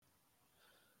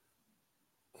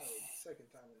Second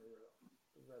time in a row.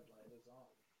 The red light is on.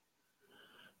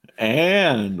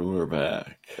 And we're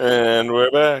back. And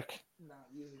we're back. Not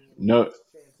using any No.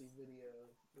 fancy video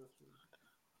this week.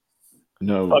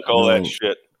 No. Fuck all no. that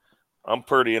shit. I'm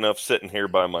pretty enough sitting here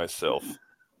by myself. Just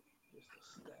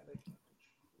a static image.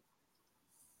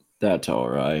 That's all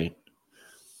right.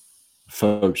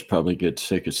 Folks probably get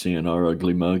sick of seeing our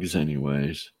ugly mugs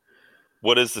anyways.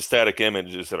 What is the static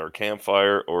image? Is it our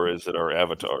campfire or is it our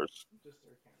avatars? Just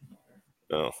our campfire.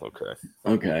 Oh, okay.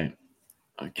 Okay.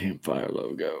 A campfire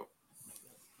logo.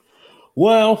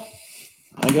 Well,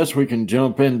 I guess we can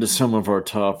jump into some of our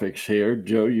topics here.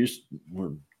 Joe, you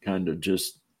were kind of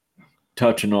just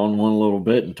touching on one a little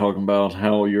bit and talking about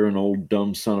how you're an old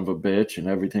dumb son of a bitch and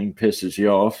everything pisses you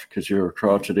off because you're a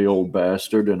crotchety old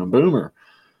bastard and a boomer.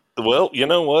 Well, you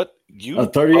know what? A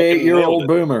 38-year-old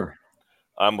boomer.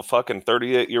 I'm a fucking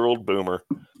 38-year-old boomer.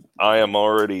 I am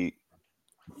already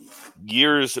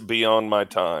years beyond my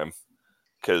time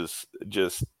because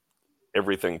just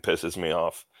everything pisses me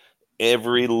off.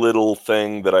 Every little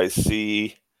thing that I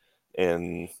see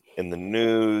in the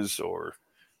news or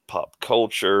pop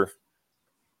culture,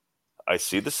 I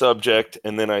see the subject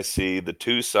and then I see the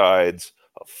two sides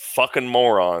of fucking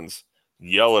morons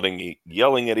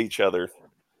yelling at each other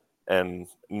and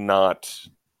not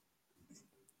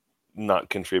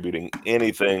contributing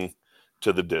anything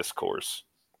to the discourse.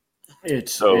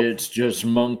 It's just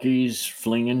monkeys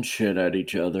flinging shit at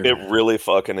each other. It really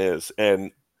fucking is.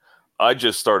 And I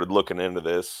just started looking into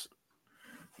this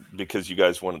because you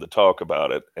guys wanted to talk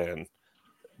about it. And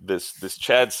this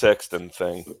Chad Sexton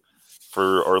thing,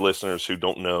 for our listeners who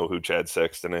don't know who Chad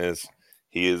Sexton is,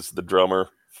 he is the drummer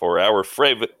for our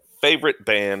favorite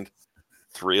band,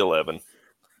 311.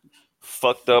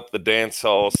 Fucked up the dance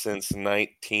hall since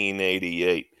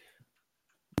 1988.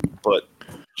 But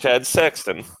Chad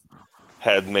Sexton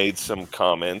had made some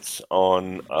comments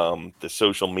on the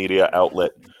social media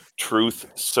outlet Truth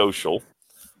Social.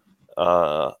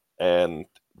 And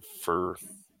for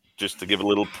just to give a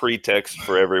little pretext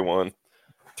for everyone,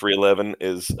 311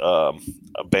 is a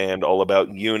band all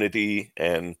about unity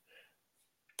and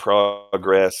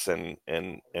progress and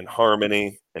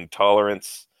harmony and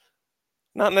tolerance.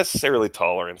 Not necessarily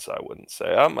tolerance, I wouldn't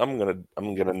say. I'm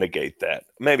gonna negate that.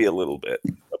 Maybe a little bit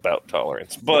about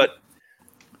tolerance, but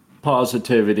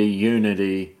positivity,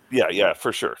 unity. Yeah,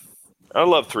 for sure. I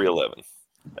love 311,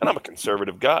 and I'm a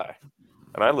conservative guy,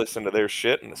 and I listen to their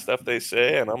shit and the stuff they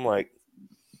say, and I'm like,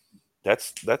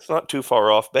 that's not too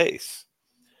far off base.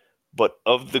 But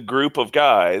of the group of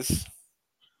guys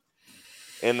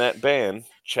in that band,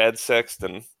 Chad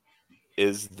Sexton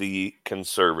is the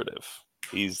conservative.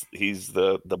 He's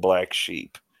the black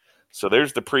sheep. So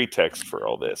there's the pretext for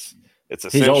all this. It's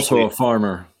essentially, he's also a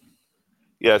farmer.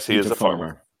 Yes, he's a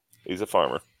farmer. He's a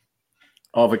farmer.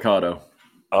 Avocado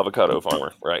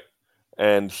farmer, right?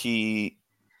 And he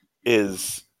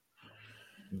is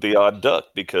the odd duck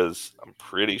because I'm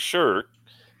pretty sure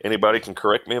anybody can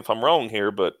correct me if I'm wrong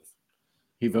here, but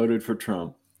he voted for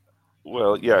Trump.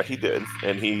 Well, yeah, he did,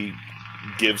 and he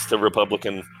gives to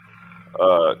Republican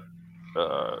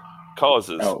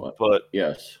causes, but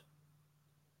yes,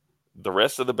 the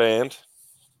rest of the band,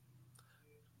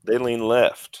 they lean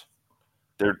left.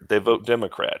 They vote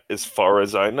Democrat, as far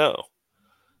as I know.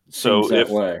 Seems that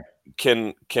way.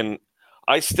 Can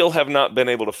I still have not been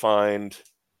able to find?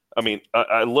 I mean,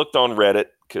 I looked on Reddit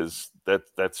because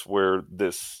that's where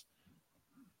this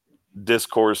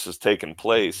discourse has taken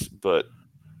place, but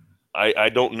I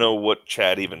don't know what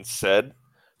Chad even said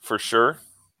for sure.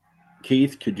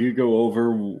 Keith, could you go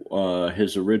over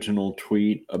his original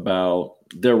tweet about,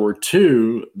 there were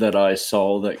two that I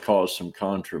saw that caused some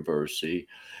controversy,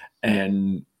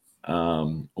 and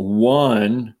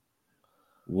one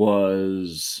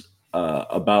was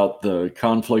about the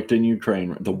conflict in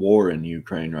Ukraine, the war in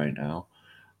Ukraine right now,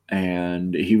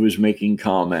 and he was making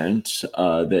comments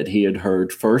that he had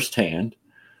heard firsthand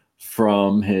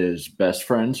from his best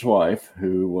friend's wife,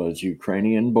 who was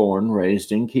Ukrainian born,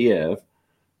 raised in Kiev,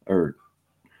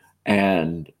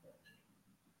 and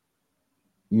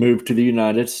moved to the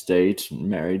United States and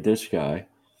married this guy.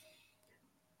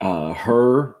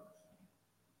 Her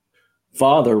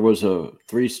father was a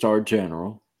 3-star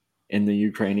general in the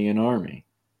Ukrainian army.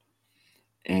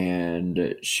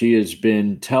 And she has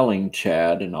been telling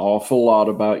Chad an awful lot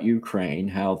about Ukraine,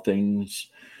 how things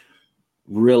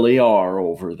really are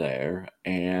over there.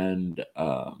 And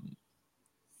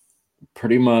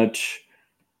pretty much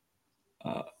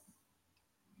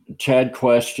Chad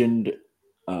questioned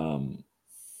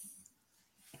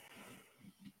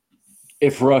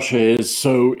if Russia is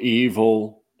so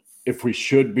evil if we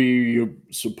should be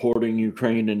supporting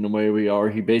Ukraine in the way we are.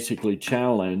 He basically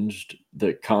challenged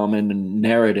the common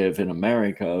narrative in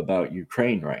America about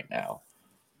Ukraine right now.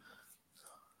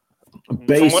 From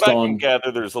Based what I can on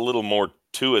gather, there's a little more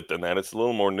to it than that. It's a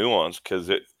little more nuanced because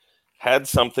it had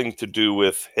something to do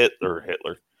with Hitler,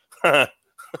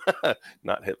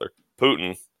 not Hitler,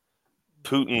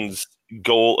 Putin's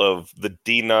goal of the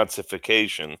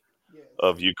denazification Yes.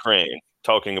 of Ukraine,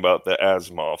 talking about the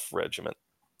Azimov regiment.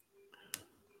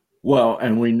 well,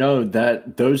 and we know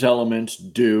that those elements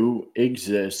do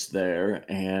exist there,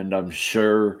 and I'm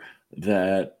sure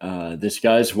that this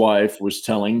guy's wife was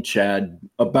telling Chad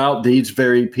about these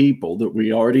very people that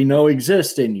we already know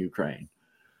exist in Ukraine.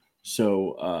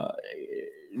 So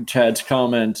Chad's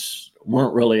comments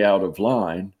weren't really out of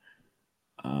line.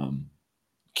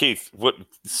 Keith, what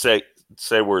say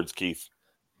words, Keith?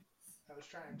 I was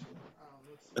trying to.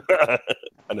 Let's see.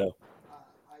 I know.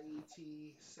 IET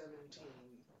 17,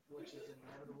 which is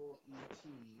inevitable ET,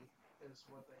 is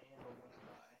what the handle went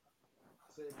by.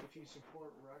 Said if you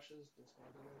support Russia's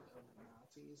dismantlement of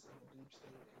Nazis and the deep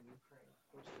state in Ukraine,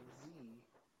 post a Z,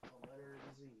 a letter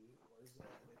Z or Z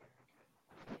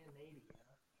if you're in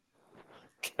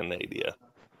Canada.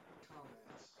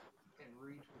 comments and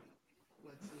retweet.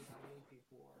 Let's see how many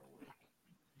people are awake.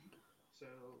 So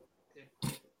it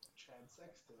put Chad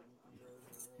Sexton under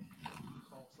the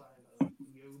call sign of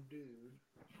Yo Dude,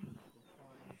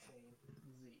 replying saying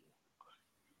Z.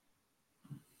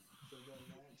 So then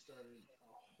that started a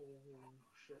whole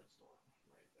shitstorm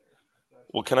right there. That's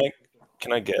Well, what they kicked it off.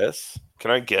 can I guess?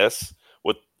 Can I guess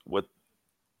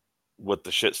what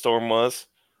the shitstorm was?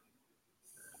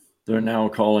 They're now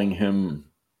calling him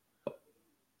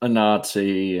a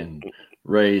Nazi and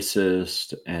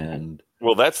racist, and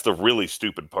Well, that's the really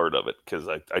stupid part of it, because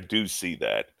I do see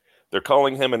that. They're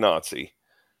calling him a Nazi,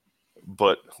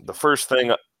 but the first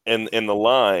thing in the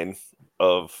line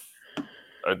of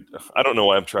I don't know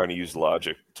why I'm trying to use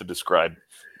logic to describe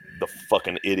the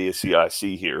fucking idiocy I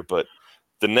see here, but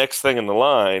the next thing in the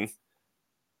line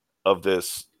of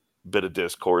this bit of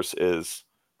discourse is,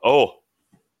 oh,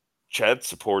 Chad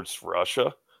supports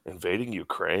Russia invading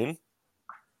Ukraine.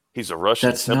 He's a Russian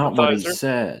that's not what he sympathizer.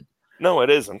 said. No, it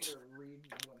isn't. To read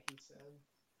what he said.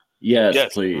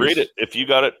 Yes, please. Read it. If you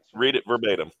got it, read it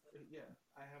verbatim. Yeah,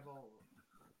 I have all of them.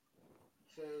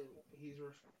 So he's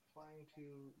replying to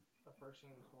a person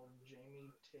called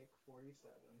Jamie Tick 47,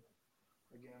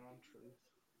 again on Truth,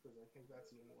 because I think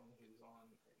that's the only one who's on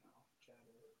right now. Chad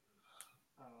is.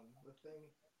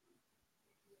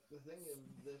 The thing of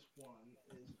this one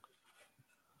is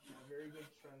my very good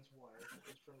friend's wife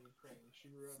is from Ukraine.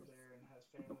 She grew up there and has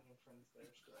family and friends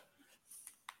there still.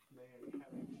 They have a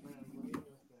friend living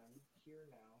with them here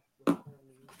now who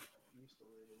apparently used to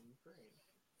live in Ukraine.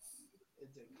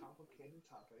 It's a complicated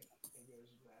topic and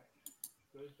goes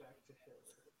back to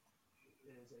Hitler.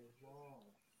 It is a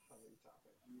long, ugly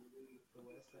topic. The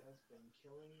West has been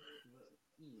killing the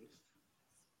East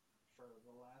for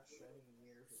the last 7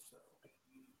 years or so.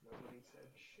 Nobody said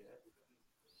shit.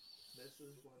 This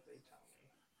is what they tell me.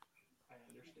 I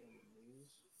understand the news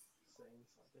saying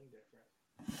something different.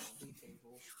 Don't be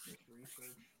hateful. Just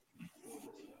research or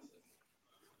discuss it.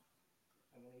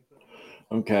 And then he put.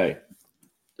 Okay.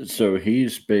 So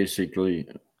he's basically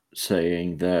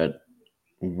saying that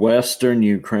Western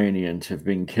Ukrainians have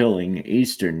been killing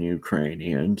Eastern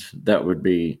Ukrainians. That would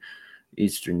be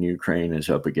Eastern Ukraine is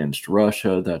up against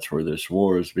Russia. That's where this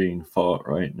war is being fought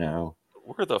right now.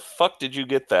 Where the fuck did you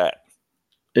get that?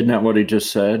 Isn't that what he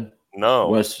just said? No.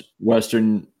 West West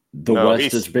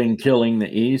has been killing the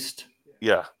East.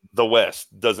 Yeah, the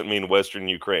West doesn't mean Western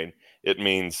Ukraine. It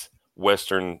means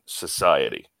Western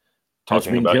society. Has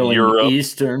Talking been about killing Europe,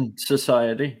 Eastern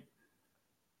society.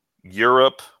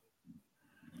 Europe,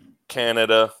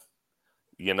 Canada,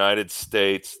 United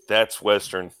States. That's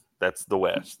Western. That's the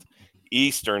West.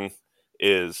 Eastern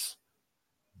is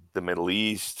the Middle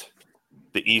East,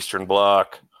 the Eastern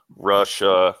Bloc,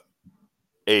 Russia,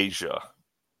 Asia.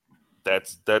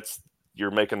 That's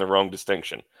you're making the wrong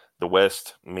distinction. The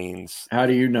West means. How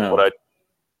do you know?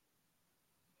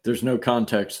 There's no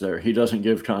context there. He doesn't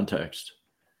give context.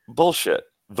 Bullshit.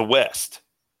 The West.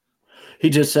 He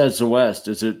just says the West.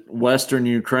 Is it Western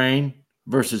Ukraine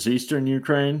versus Eastern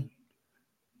Ukraine?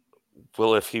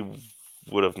 Well, if he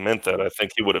would have meant that, I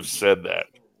think he would have said that.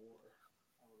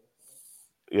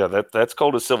 Yeah, that's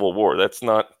called a civil war. That's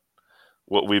not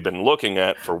what we've been looking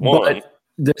at for one. But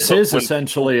this is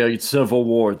essentially a civil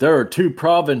war. There are two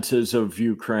provinces of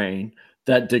Ukraine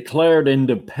that declared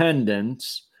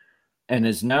independence and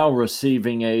is now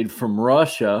receiving aid from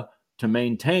Russia to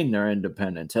maintain their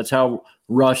independence. That's how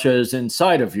Russia is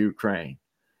inside of Ukraine.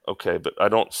 Okay, but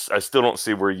I still don't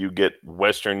see where you get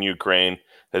Western Ukraine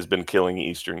has been killing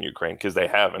Eastern Ukraine, because they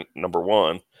haven't, number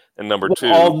one. And number two,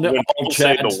 All when people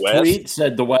say Chad's the West, tweet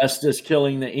said the West is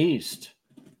killing the East.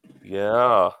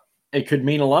 yeah. It could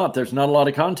mean a lot. There's not a lot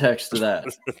of context to that.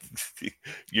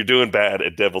 You're doing bad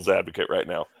at devil's advocate right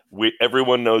now.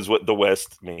 Everyone knows what the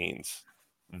West means.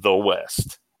 The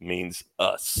West means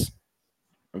us.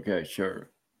 Okay, sure.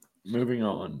 Moving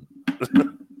on. I still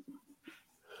find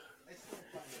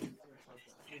it fucked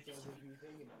up because if you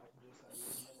think about it, just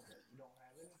as a little bit, you don't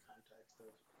have any context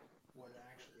of what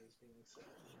actually is being said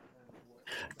and what.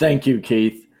 Thank you,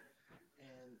 Keith.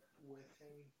 And with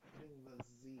him hitting the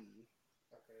Z,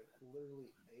 okay,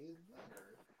 literally a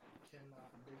letter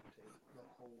cannot dictate the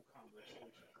whole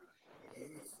conversation.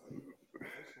 He's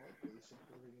most likely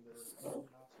supporting the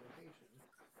denazification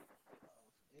of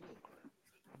anything.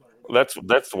 But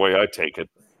That's the way I take it.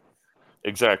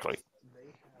 Exactly. they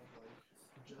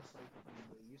have just like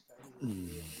they used to have the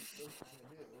and still kind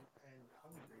of do, and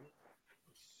Hungary,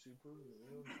 super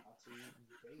neo-Nazi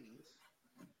base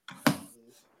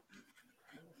is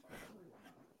trying to fuck everyone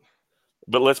up.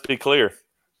 But let's be clear.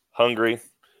 Hungary,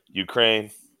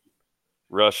 Ukraine,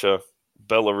 Russia,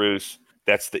 Belarus,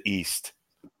 that's the East.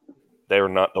 They are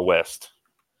not the West.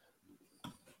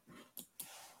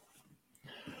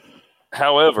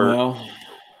 However, I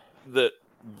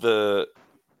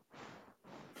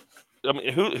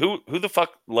mean, who the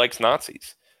fuck likes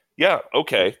Nazis? Yeah,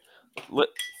 okay.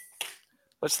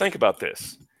 Let's think about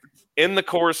this. In the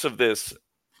course of this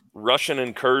Russian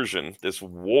incursion, this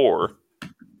war,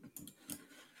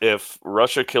 if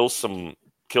Russia kills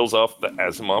off the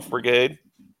Azimov Brigade,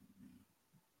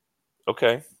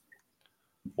 okay.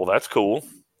 Well, that's cool.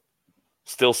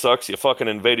 Still sucks you fucking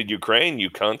invaded Ukraine, you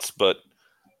cunts, but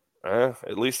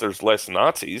at least there's less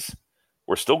Nazis.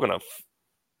 We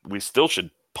still should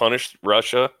punish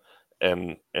Russia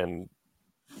and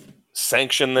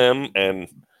sanction them and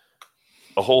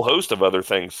a whole host of other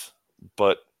things.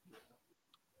 But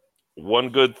one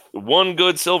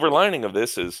good silver lining of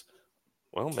this is,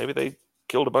 well, maybe they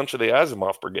killed a bunch of the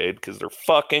Azimov Brigade because they're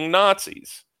fucking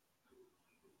Nazis.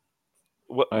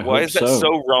 Why is that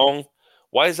so wrong?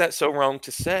 Why is that so wrong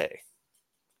to say?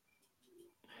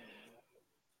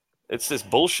 It's this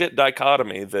bullshit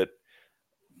dichotomy that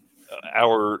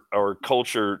our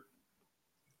culture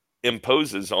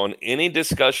imposes on any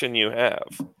discussion you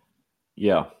have.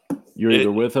 Yeah. You're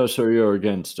either with us or you're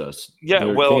against us. Yeah,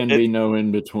 there can be no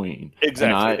in between.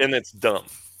 Exactly, and it's dumb.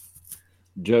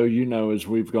 Joe, as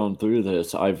we've gone through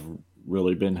this, I've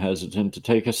really been hesitant to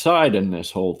take a side in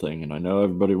this whole thing. And I know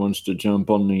everybody wants to jump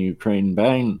on the Ukraine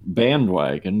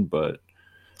bandwagon, but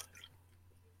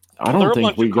I don't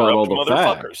think we got all the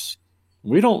facts.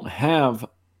 We don't have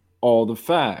all the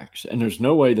facts, and there's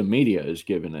no way the media is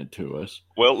giving it to us.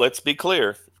 Well, let's be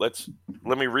clear. Let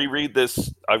me reread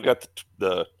this. I've got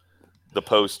the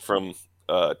post from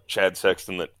Chad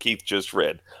Sexton that Keith just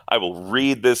read. I will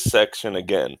read this section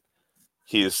again.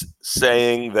 He is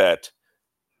saying that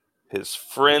his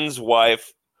friend's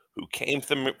wife, who came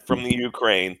from the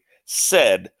Ukraine,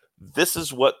 said, this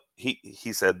is what he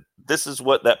said, this is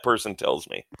what that person tells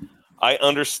me. I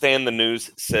understand the news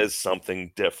says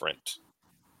something different.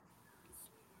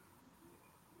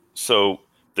 So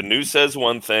the news says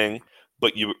one thing,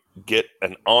 but you get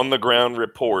an on-the-ground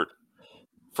report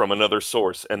from another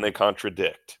source, and they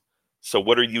contradict. So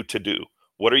what are you to do?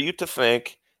 What are you to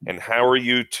think, and how are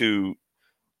you to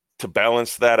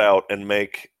balance that out and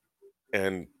make,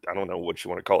 and I don't know what you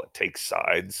want to call it, take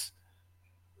sides?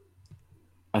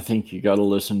 I think you got to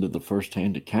listen to the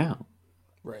first-hand account.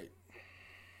 Right.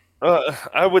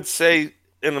 I would say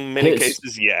in many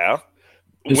cases, yeah.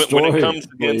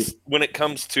 When it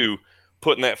comes to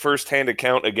putting that first-hand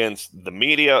account against the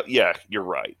media, yeah, you're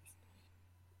right.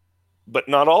 But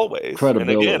not always.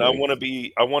 Credibility. And again, I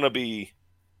want to be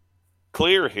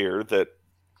clear here that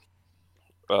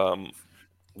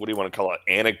what do you want to call it?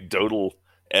 Anecdotal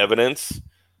evidence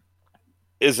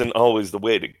isn't always the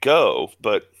way to go,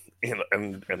 but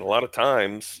and a lot of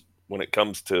times when it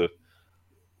comes to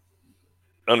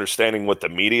understanding what the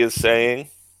media is saying,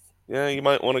 yeah, you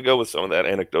might want to go with some of that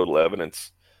anecdotal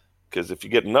evidence, because if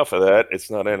you get enough of that, it's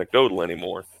not anecdotal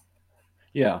anymore.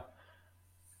 Yeah.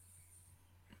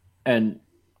 And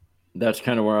that's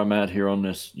kind of where I'm at here on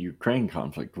this Ukraine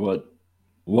conflict.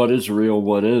 What is real,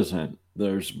 what isn't?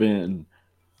 There's been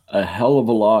a hell of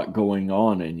a lot going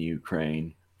on in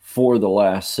Ukraine for the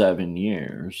last 7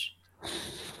 years.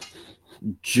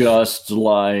 Just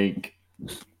like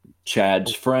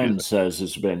Chad's friend says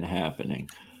has been happening.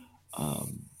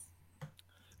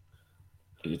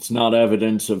 It's not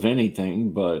evidence of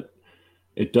anything, but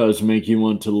it does make you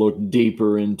want to look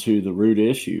deeper into the root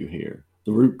issue here,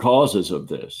 the root causes of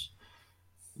this.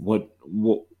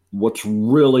 What's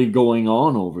really going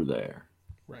on over there?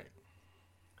 Right.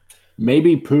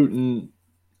 Maybe Putin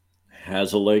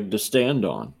has a leg to stand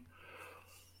on.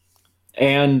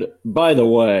 And by the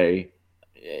way,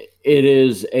 it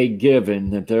is a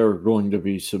given that there are going to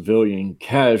be civilian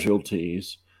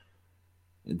casualties.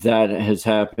 That has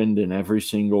happened in every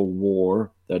single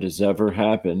war that has ever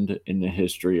happened in the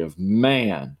history of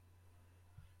man.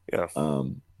 Yeah.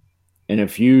 And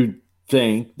if you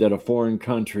think that a foreign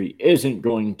country isn't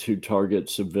going to target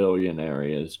civilian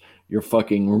areas, you're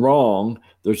fucking wrong.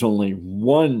 There's only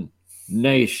one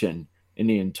nation in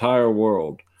the entire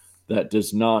world that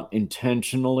does not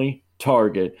intentionally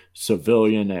target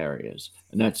civilian areas,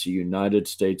 and that's the United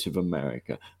States of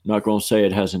America. I'm not going to say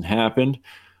it hasn't happened.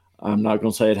 I'm not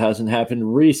going to say it hasn't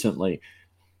happened recently.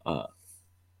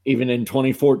 Even in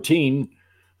 2014,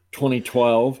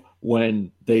 2012,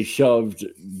 when they shoved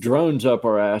drones up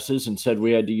our asses and said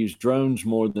we had to use drones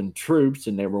more than troops,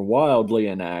 and they were wildly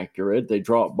inaccurate. They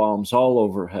dropped bombs all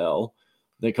over hell.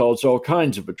 They caused all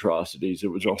kinds of atrocities. It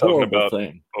was a horrible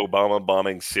thing. Obama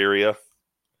bombing Syria?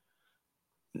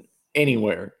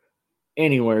 Anywhere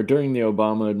during the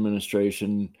Obama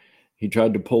administration, he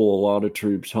tried to pull a lot of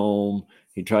troops home.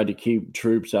 He tried to keep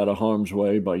troops out of harm's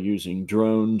way by using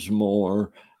drones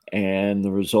more, and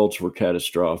the results were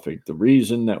catastrophic. The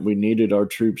reason that we needed our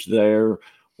troops there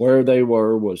where they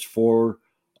were was for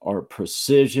our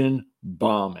precision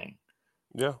bombing.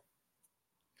 Yeah.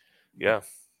 Yeah.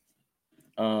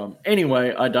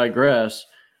 Anyway, I digress.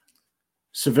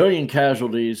 Civilian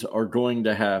casualties are going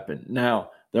to happen.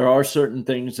 Now, there are certain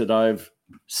things that I've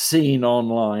seen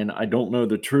online. I don't know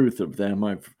the truth of them.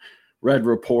 I've read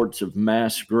reports of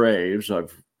mass graves.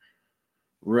 I've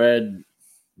read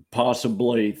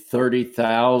possibly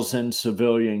 30,000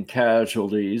 civilian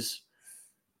casualties.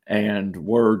 And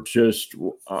we're just,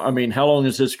 I mean, how long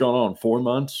has this gone on? 4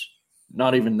 months?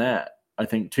 Not even that. I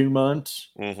think 2 months.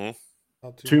 Mm-hmm.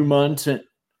 2 months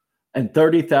and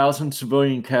 30,000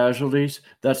 civilian casualties.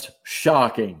 That's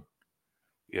shocking.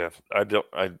 Yeah, I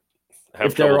have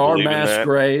if there trouble are believing mass that.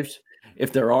 graves,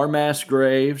 if there are mass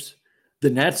graves,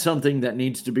 then that's something that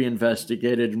needs to be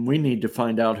investigated, and we need to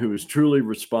find out who is truly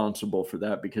responsible for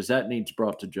that, because that needs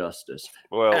brought to justice.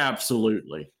 Well,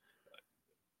 absolutely.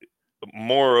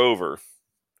 Moreover,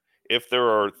 if there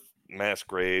are mass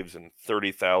graves and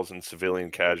 30,000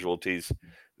 civilian casualties,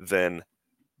 then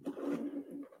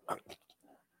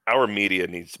our media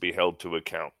needs to be held to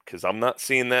account, because I'm not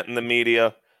seeing that in the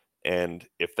media. And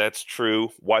if that's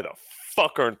true, why the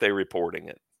fuck aren't they reporting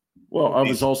it? Well, I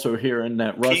was also hearing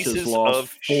that Russia's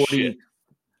lost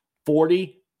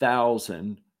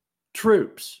 40,000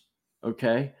 troops.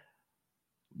 Okay.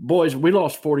 Boys, we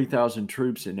lost 40,000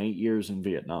 troops in 8 years in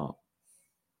Vietnam.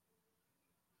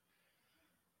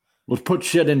 Let's put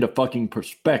shit into fucking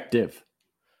perspective.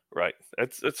 Right.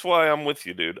 That's why I'm with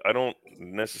you, dude. I don't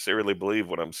necessarily believe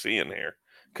what I'm seeing here,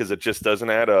 because it just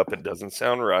doesn't add up. It doesn't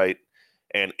sound right.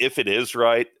 And if it is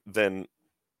right, then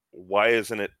why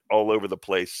isn't it all over the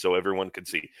place so everyone can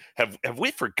see? Have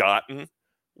we forgotten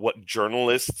what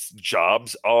journalists'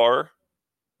 jobs are?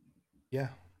 Yeah,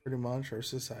 pretty much. Our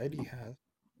society has.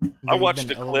 I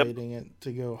watched a clip. Elevating it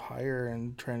to go higher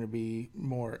and trying to be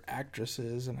more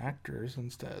actresses and actors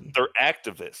instead. They're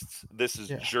activists. This is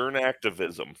journ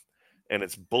activism, and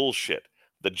it's bullshit.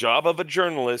 The job of a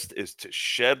journalist is to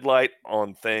shed light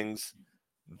on things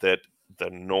that the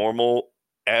normal,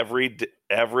 average,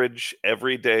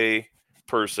 everyday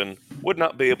person would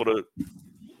not be able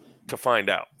to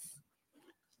find out.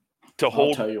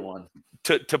 I'll tell you one.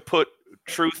 To put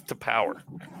truth to power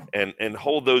and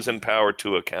hold those in power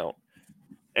to account.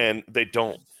 And they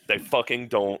don't. They fucking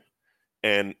don't.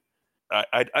 And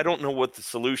I don't know what the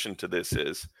solution to this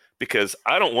is, because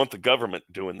I don't want the government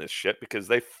doing this shit, because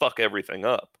they fuck everything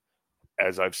up,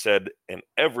 as I've said in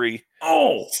every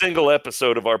single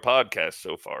episode of our podcast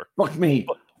so far. Fuck me.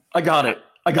 I got it.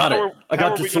 I got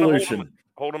the solution.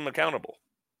 Hold them accountable.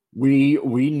 We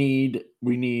need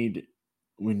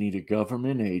a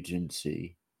government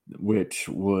agency which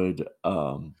would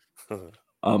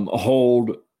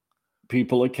hold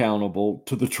people accountable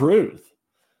to the truth.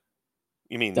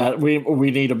 You mean that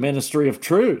we need a ministry of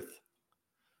truth?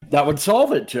 That would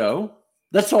solve it, Joe.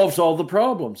 That solves all the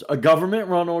problems. A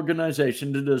government-run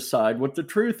organization to decide what the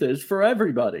truth is for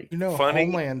everybody. You know,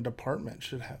 Homeland Department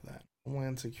should have that.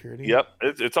 Homeland Security. Yep,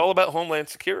 it's all about Homeland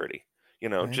Security. You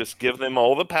know, right. Just give them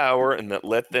all the power and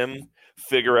let them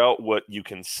figure out what you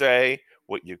can say,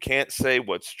 what you can't say,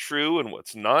 what's true and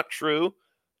what's not true.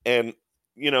 And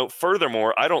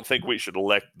furthermore, I don't think we should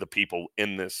elect the people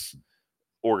in this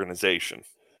organization.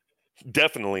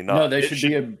 Definitely not. No, they should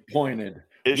be appointed.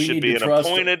 It We should need be to an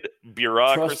appointed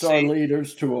bureaucracy. trust our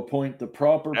leaders to appoint the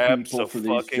proper people for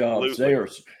these jobs.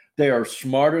 Abso-fucking-lutely. They are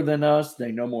smarter than us.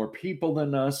 They know more people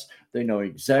than us. They know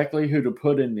exactly who to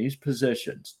put in these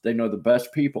positions. They know the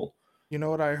best people. You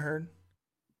know what I heard?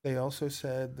 They also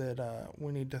said that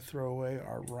we need to throw away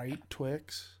our right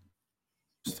Twix.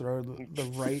 Just throw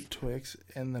the right Twix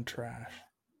in the trash.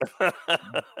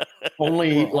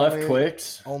 Only eat left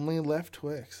Twix. Only left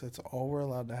Twix. That's all we're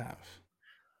allowed to have.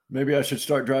 Maybe I should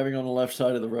start driving on the left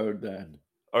side of the road then.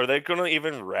 Are they going to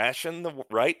even ration the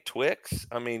right Twix?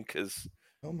 I mean, because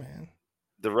Oh man,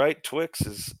 the right Twix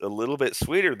is a little bit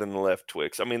sweeter than the left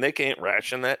Twix. I mean, they can't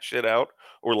ration that shit out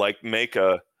or like make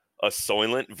a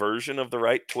Soylent version of the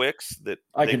right Twix that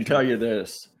I can tell you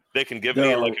this. They can give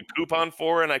me like a coupon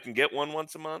for, and I can get one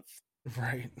once a month.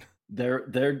 Right.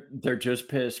 They're just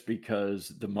pissed because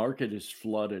the market is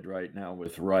flooded right now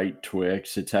with right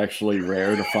Twix. It's actually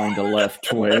rare to find a left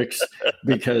Twix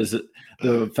because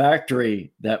the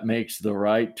factory that makes the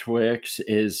right Twix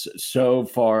is so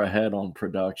far ahead on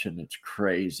production. It's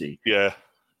crazy. Yeah.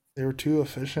 They were too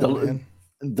efficient, man.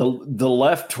 The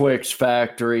left Twix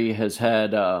factory has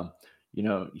had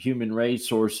human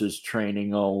resources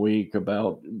training all week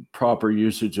about proper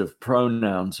usage of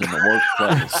pronouns in the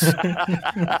workplace.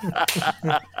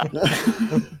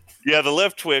 Yeah, the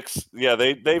left Twix,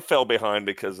 they fell behind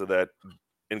because of that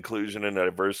inclusion and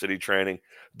diversity training.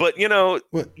 But, you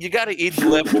got to eat the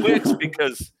left Twix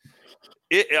because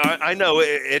I know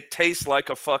it tastes like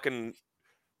a fucking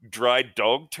dried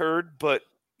dog turd, but,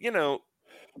 a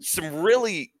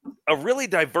really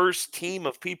diverse team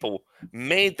of people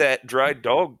made that dried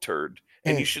dog turd,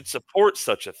 and you should support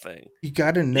such a thing. You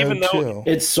got to know, even though too.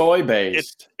 It's soy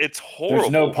based. It's horrible.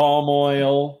 There's no palm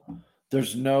oil.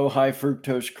 There's no high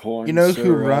fructose corn. You know syrup.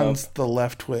 who runs the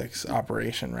left Twix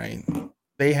operation, right?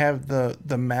 They have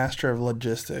the master of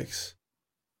logistics,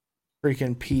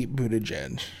 freaking Pete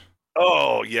Buttigieg.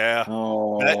 Oh yeah,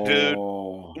 that dude.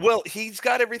 Well, he's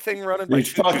got everything running.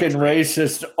 These fucking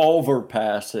racist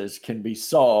overpasses can be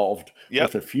solved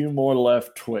with a few more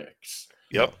left Twix.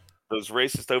 Yep, those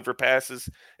racist overpasses,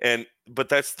 but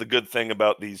that's the good thing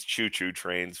about these choo-choo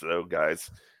trains, though, guys.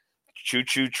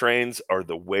 Choo-choo trains are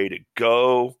the way to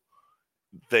go.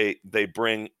 They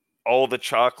bring all the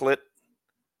chocolate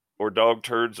or dog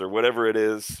turds or whatever it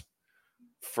is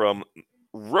from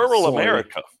rural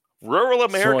America. Rural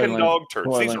American dog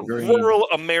turds. These are rural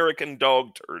American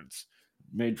dog turds.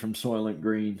 Made from Soylent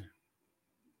Green.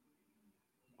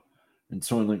 And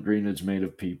Soylent Green is made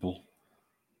of people.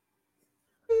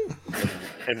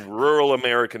 And rural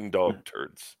American dog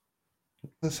turds.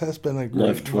 This has been a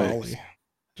great volley.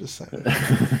 Just saying.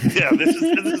 Yeah, this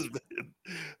is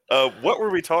what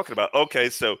were we talking about? Okay,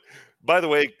 so by the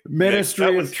way,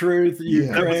 Ministry of Truth,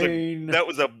 Ukraine. That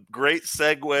was a great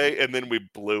segue, and then we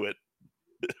blew it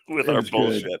with our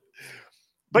bullshit. Good.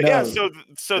 But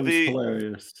so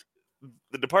the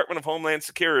Department of Homeland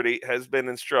Security has been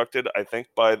instructed, I think,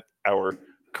 by our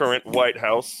current White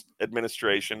House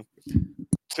administration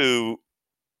to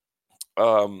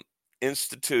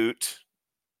institute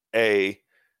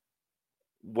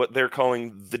what they're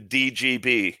calling the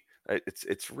DGB.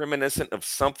 It's reminiscent of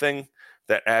something,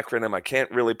 that acronym. I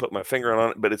can't really put my finger on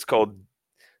it, but it's called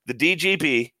the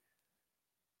DGB.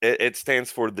 It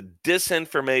stands for the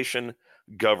Disinformation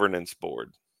Governance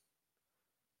Board.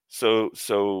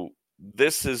 So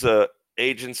this is a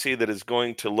agency that is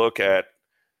going to look at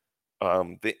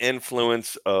the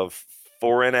influence of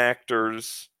foreign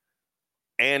actors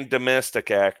and domestic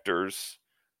actors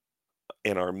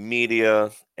in our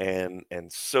media and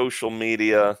social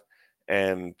media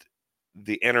and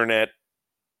the internet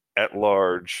at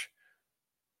large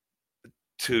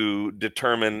to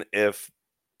determine if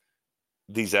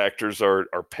these actors are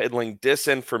peddling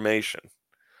disinformation.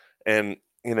 And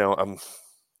I'm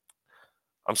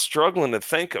struggling to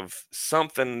think of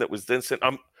something that was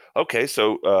okay.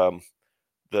 So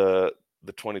the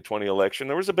 2020 election,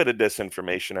 there was a bit of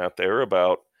disinformation out there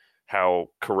about how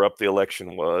corrupt the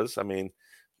election was. I mean,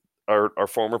 our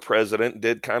former president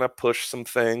did kind of push some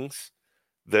things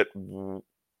that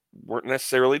weren't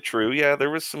necessarily true. Yeah, there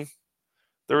was some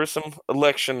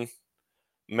election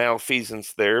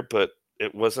malfeasance there, but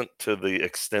it wasn't to the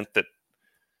extent that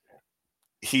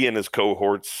he and his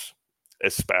cohorts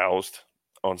espoused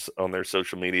on their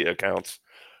social media accounts.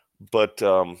 But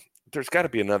there's got to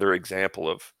be another example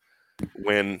of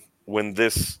when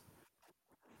this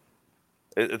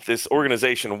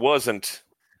organization wasn't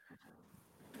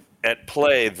at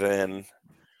play then,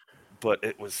 but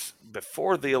it was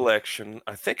before the election.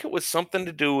 I think it was something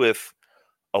to do with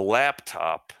a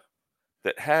laptop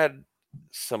that had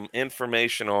some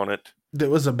information on it. That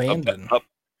was abandoned.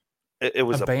 It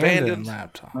was abandoned abandoned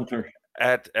laptop. Hunter.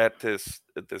 at this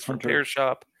Hunter. repair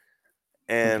shop,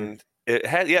 and it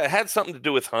had something to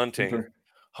do with hunting,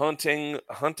 Hunter.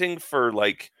 hunting for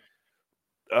like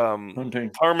Hunting.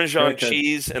 Parmesan Crackhead.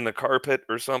 cheese in the carpet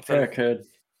or something.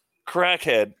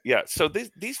 Crackhead. Yeah. So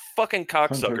these fucking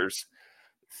cocksuckers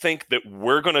think that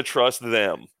we're gonna trust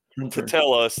them to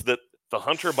tell us that the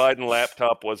Hunter Biden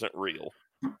laptop wasn't real.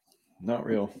 Not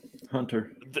real.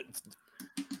 Hunter.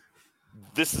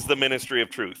 This is the Ministry of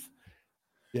Truth.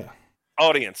 Yeah.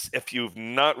 Audience, if you've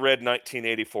not read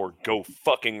 1984, go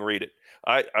fucking read it.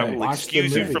 I will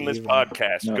excuse you from this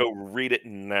podcast. No. Go read it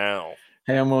now.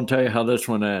 Hey, I'm going to tell you how this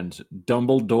one ends.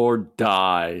 Dumbledore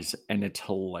dies, and it's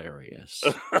hilarious.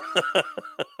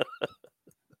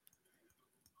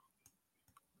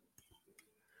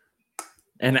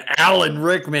 And Alan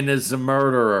Rickman is the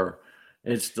murderer.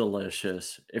 It's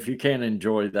delicious. If you can't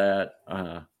enjoy that,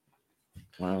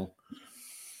 well,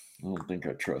 I don't think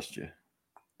I trust you.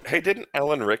 Hey, didn't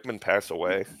Alan Rickman pass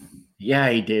away? Yeah,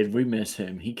 he did. We miss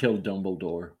him. He killed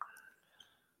Dumbledore.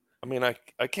 I mean, I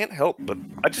can't help, but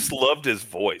I just loved his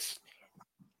voice.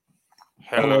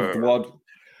 I love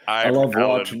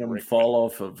watching him fall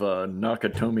off of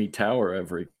Nakatomi Tower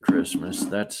every Christmas.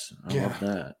 I love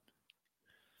that.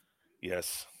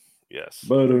 Yes.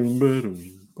 But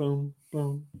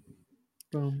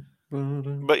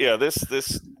yeah, this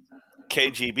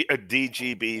KGB, a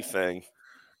DGB thing,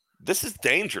 this is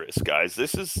dangerous, guys.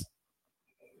 This is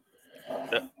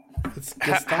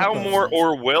how more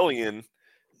Orwellian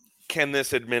can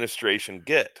this administration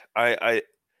get?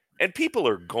 And people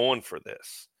are going for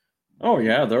this. Oh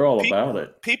yeah, they're all about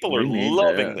it. People are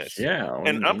loving this. Yeah,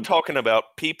 and I'm talking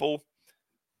about people,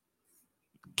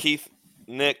 Keith,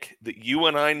 Nick, that you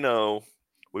and I know,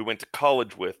 we went to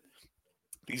college with.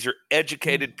 These are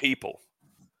educated people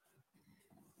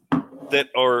that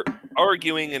are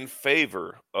arguing in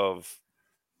favor of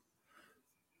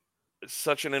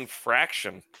such an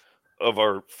infraction of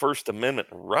our First Amendment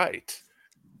right.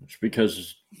 It's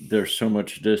because there's so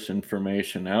much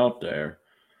disinformation out there.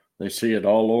 They see it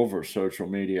all over social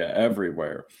media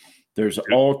everywhere. There's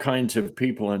all kinds of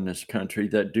people in this country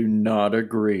that do not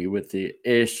agree with the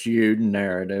issued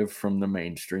narrative from the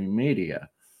mainstream media.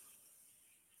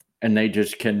 And they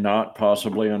just cannot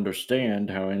possibly understand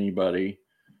how anybody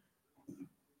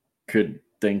could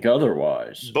think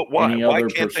otherwise. But why? Any why other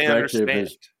can't they perspective understand?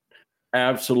 is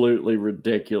absolutely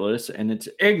ridiculous, and it's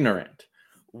ignorant.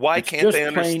 Why can't they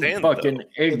understand? Plain fucking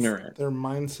ignorant. It's their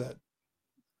mindset.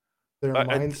 Their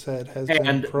mindset has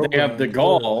been programmed. They have the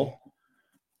gall.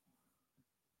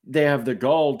 They have the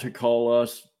gall to call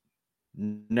us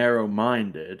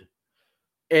narrow-minded,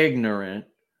 ignorant.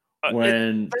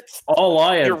 When all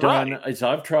I have done is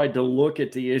I've tried to look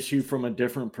at the issue from a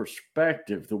different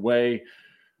perspective, the way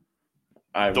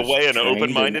an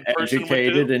open-minded person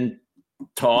educated and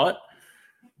taught.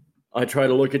 I try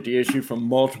to look at the issue from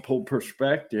multiple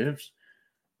perspectives.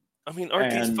 I mean,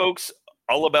 aren't these folks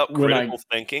all about critical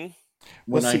thinking?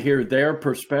 When I hear their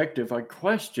perspective, I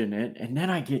question it, and then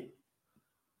I get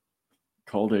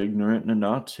called ignorant and a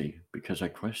Nazi because I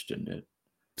questioned it.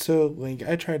 So, like,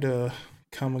 I try to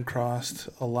come across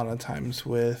a lot of times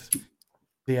with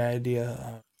the idea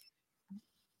of,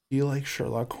 do you like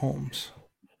Sherlock Holmes?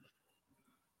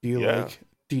 Do you like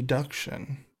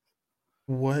deduction?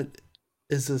 What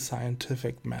is a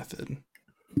scientific method?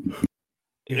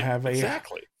 You have a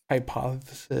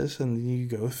hypothesis, and then you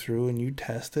go through and you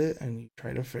test it, and you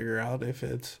try to figure out if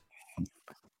it's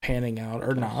panning out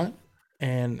or not.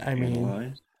 And I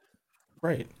mean,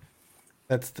 right.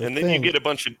 That's the thing. And then you get a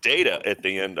bunch of data at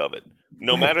the end of it.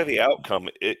 No matter the outcome,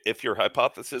 if your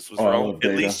hypothesis was wrong,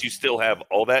 at least you still have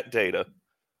all that data.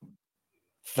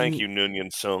 Thank you,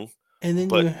 Nunyan Sung. And then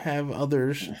you have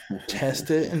others test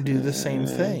it and do the same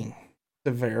thing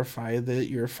to verify that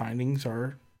your findings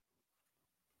are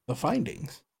the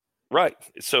findings. Right.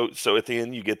 So at the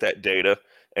end, you get that data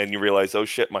and you realize, oh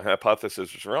shit, my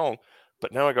hypothesis was wrong.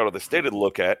 But now I got all this data to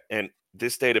look at, and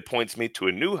this data points me to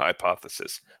a new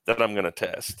hypothesis that I'm going to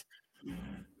test.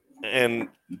 And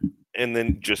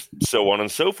then just so on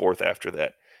and so forth after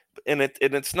that. And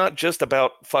it's not just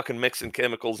about fucking mixing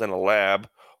chemicals in a lab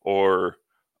or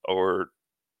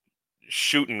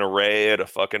shooting an array at a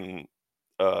fucking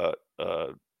a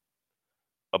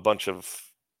bunch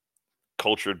of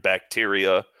cultured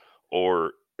bacteria,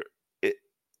 or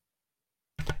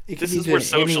this is where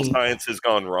social science has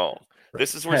gone wrong.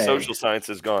 This is where social science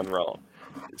has gone wrong.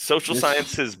 Social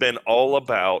science has been all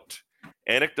about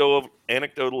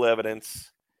anecdotal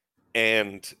evidence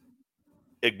and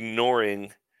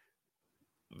ignoring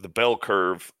the bell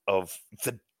curve of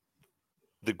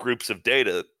the groups of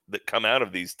data that come out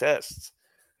of these tests.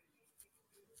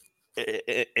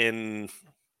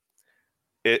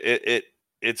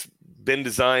 It's been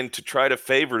designed to try to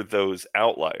favor those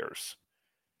outliers,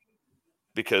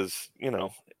 because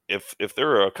if there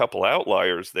are a couple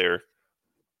outliers there,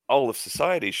 all of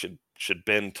society should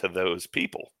bend to those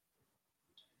people.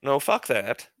 No, fuck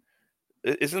that.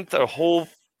 Isn't the whole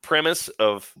premise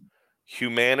of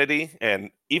humanity, and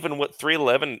even what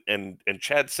 311 and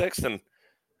Chad Sexton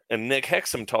and Nick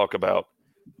Hexum talk about,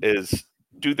 is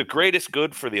do the greatest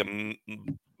good for the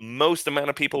most amount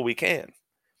of people we can.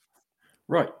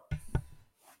 Right.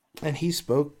 And he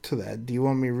spoke to that. Do you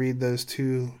want me to read those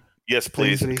two? Yes,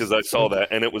 please, because I saw that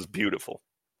and it was beautiful.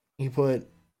 He put,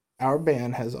 our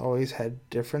band has always had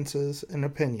differences in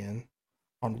opinion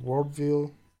on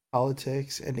worldview,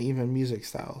 politics, and even music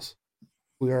styles.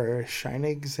 We are a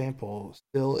shining example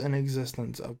still in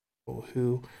existence of people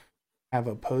who have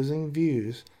opposing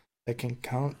views that can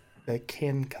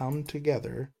come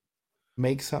together,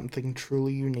 make something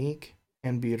truly unique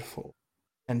and beautiful,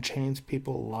 and change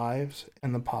people's lives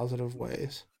in the positive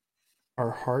ways. Our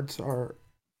hearts are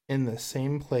in the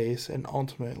same place, and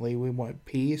ultimately we want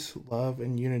peace, love,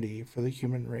 and unity for the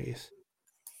human race.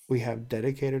 We have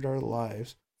dedicated our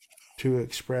lives to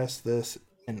express this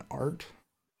in art.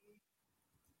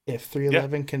 If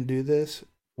 311 can do this,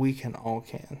 we can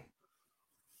can.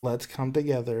 Let's come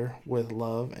together with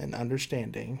love and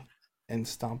understanding and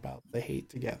stomp out the hate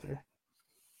together.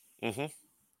 Mm-hmm.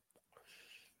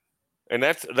 And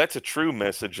that's a true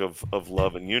message of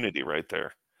love and unity right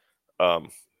there.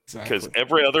 Because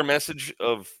every other message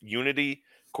of unity,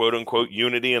 quote unquote,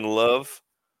 unity and love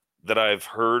that I've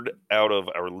heard out of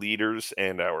our leaders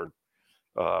and our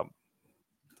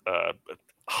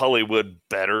Hollywood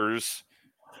betters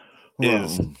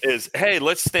is hey,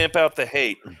 let's stamp out the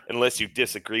hate. Unless you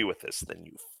disagree with us, then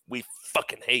we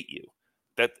fucking hate you.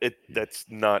 That's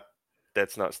not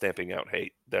stamping out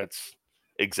hate. That's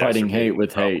fighting hate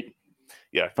with hate.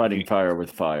 Yeah, fighting fire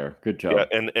with fire. Good job. Yeah,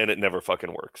 and it never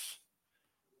fucking works.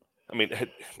 I mean,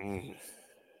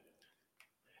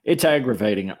 it's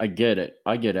aggravating. I get it.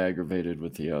 I get aggravated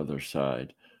with the other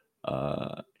side.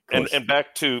 And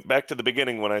back to the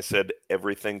beginning when I said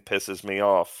everything pisses me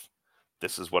off.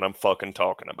 This is what I'm fucking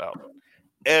talking about.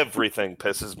 Everything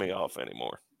pisses me off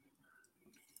anymore.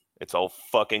 It's all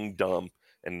fucking dumb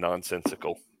and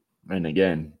nonsensical. And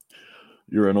again,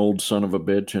 you're an old son of a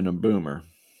bitch and a boomer.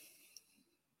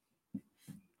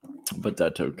 But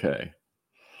that's okay.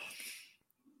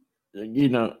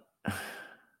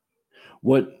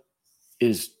 What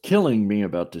is killing me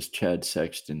about this Chad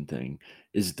Sexton thing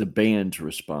is the band's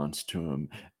response to him,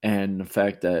 and the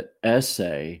fact that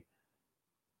Essay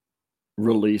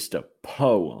released a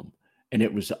poem, and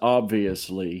it was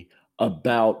obviously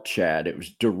about Chad. It was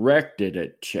directed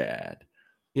at Chad.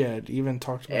 Yeah, it even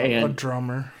talked about a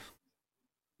drummer.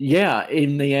 Yeah,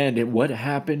 in the end, what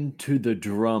happened to the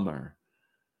drummer?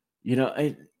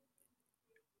 It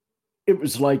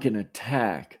was like an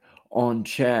attack on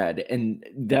Chad, and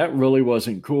that really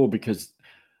wasn't cool, because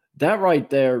that right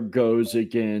there goes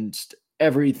against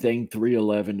everything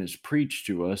 311 has preached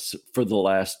to us for the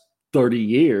last 30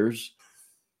 years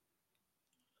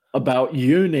about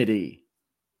unity.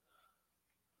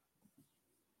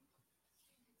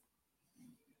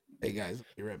 Hey guys, I'll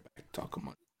be right back. Talk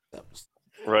about that.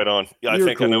 Right on. Yeah, You're I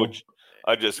think cool. I know.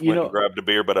 I just went and grabbed a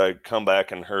beer, but I come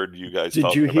back and heard you guys.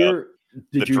 Did you hear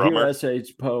drummer.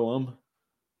 Essay's poem?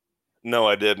 No,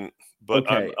 I didn't. But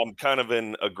okay. I'm kind of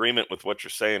in agreement with what you're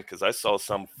saying, because I saw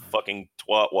some fucking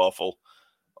twat waffle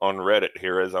on Reddit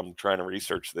here as I'm trying to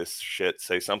research this shit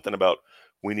say something about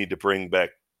we need to bring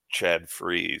back Chad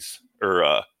Freeze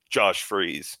or Josh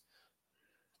Freeze.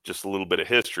 Just a little bit of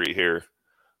history here.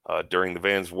 During the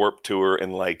Vans Warped Tour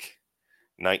in like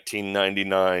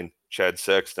 1999, Chad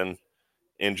Sexton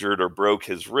injured or broke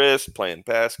his wrist playing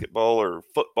basketball or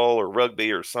football or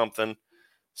rugby or something.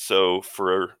 So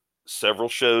for several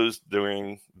shows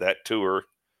during that tour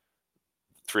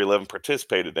 311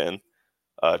 participated in,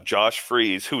 Josh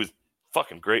Freeze, who was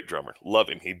fucking great drummer, love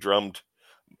him. He drummed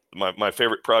my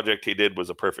favorite project he did was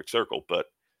A Perfect Circle. But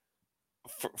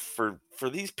for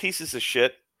these pieces of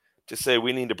shit to say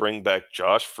we need to bring back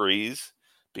Josh Freeze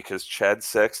because Chad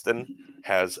Sexton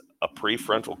has a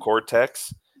prefrontal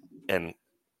cortex and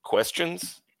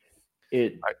questions,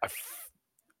 they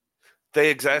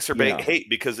exacerbate hate,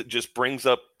 because it just brings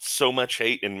up so much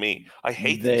hate in me. I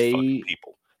hate these fucking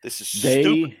people. This is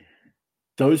stupid.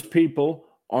 Those people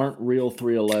aren't real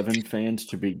 311 fans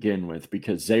to begin with,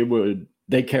 because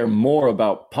they care more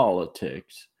about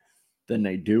politics than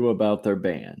they do about their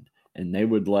band. And they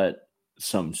would let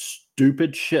some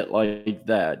stupid shit like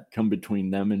that come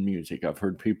between them and music. I've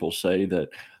heard people say that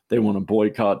they want to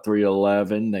boycott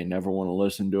 311. They never want to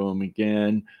listen to them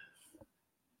again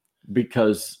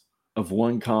because of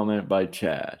one comment by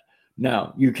Chad.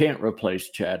 Now, you can't replace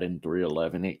Chad in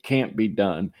 311. It can't be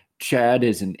done. Chad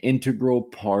is an integral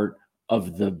part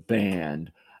of the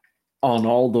band on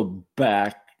all the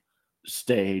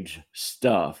backstage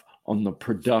stuff, on the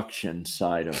production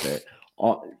side of it.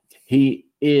 He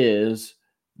is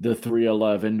the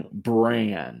 311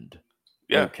 brand.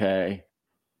 Yeah. Okay.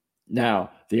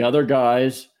 Now, the other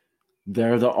guys,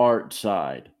 they're the art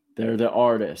side. They're the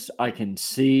artists. I can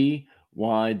see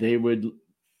why they would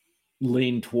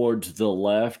lean towards the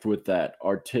left with that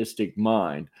artistic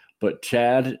mind. But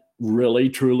Chad really,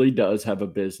 truly does have a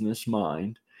business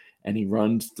mind, and he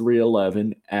runs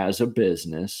 311 as a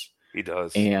business. He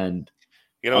does. And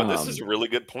this is a really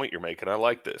good point you're making. I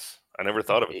like this. I never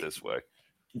thought of it this way.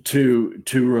 To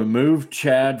remove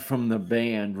Chad from the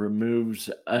band removes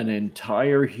an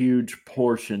entire huge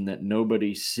portion that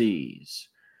nobody sees.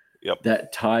 Yep.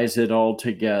 That ties it all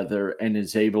together and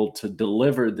is able to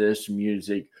deliver this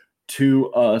music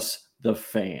to us, the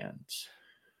fans.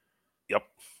 Yep.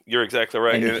 You're exactly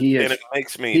right. And it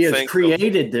makes me he think has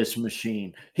created this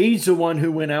machine. He's the one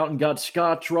who went out and got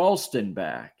Scott Ralston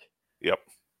back. Yep.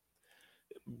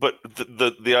 But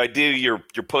the idea you're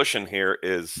pushing here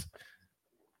is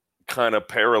kind of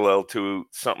parallel to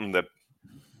something that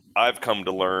I've come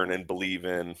to learn and believe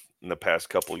in the past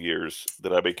couple of years,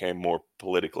 that I became more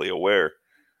politically aware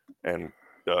and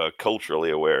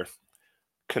culturally aware.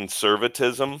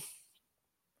 Conservatism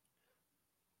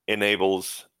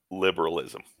enables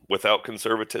liberalism. Without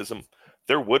conservatism,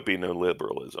 there would be no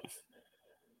liberalism.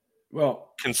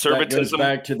 Well, conservatism that goes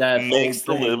back to that makes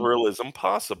the liberalism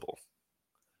possible.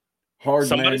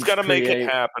 Somebody's got to make it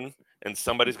happen, and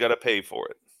somebody's got to pay for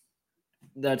it.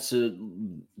 That's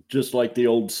just like the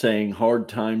old saying, hard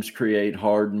times create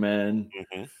hard men.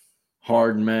 Mm-hmm.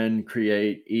 Hard men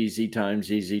create easy times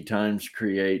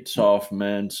create soft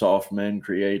men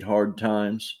create hard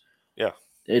times. Yeah.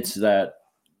 It's that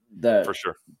for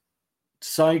sure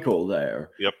cycle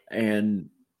there. Yep. And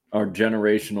our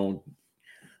generational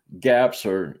gaps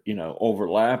are,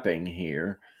 overlapping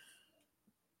here.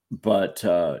 But,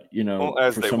 for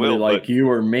somebody like you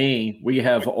or me, we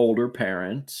have older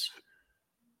parents,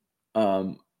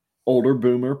 older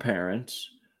boomer parents.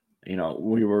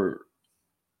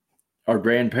 Our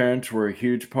grandparents were a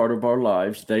huge part of our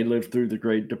lives. They lived through the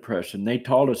Great Depression. They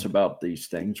taught us about these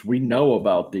things. We know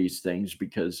about these things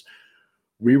because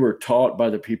we were taught by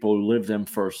the people who lived them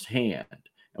firsthand,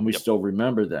 and we still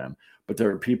remember them. But there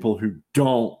are people who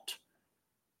don't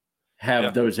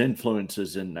have those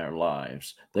influences in their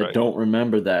lives, that don't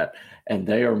remember that, and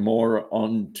they are more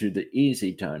on to the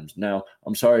easy times. Now,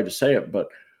 I'm sorry to say it, but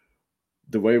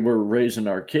the way we're raising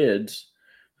our kids,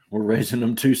 we're raising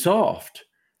them too soft.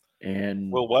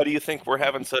 And well, why do you think we're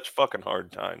having such fucking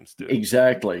hard times, dude?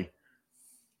 Exactly.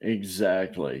 Because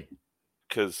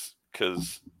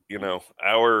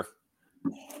our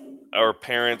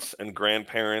parents and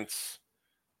grandparents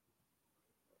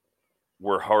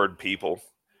were hard people,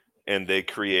 and they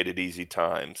created easy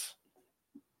times.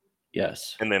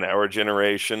 Yes. And then our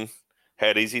generation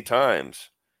had easy times,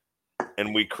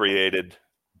 and we created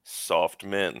soft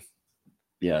men.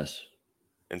 Yes.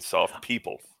 And soft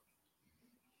people.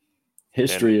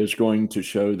 History is going to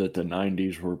show that the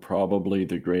 90s were probably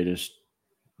the greatest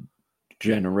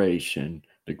generation,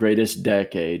 the greatest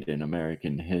decade in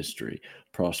American history.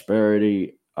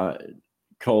 Prosperity,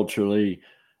 culturally,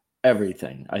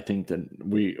 everything. I think that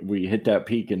we hit that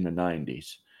peak in the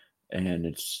 90s, and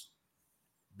it's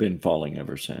been falling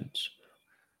ever since.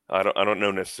 I don't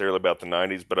know necessarily about the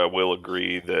 90s, but I will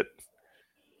agree that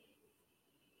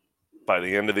by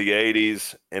the end of the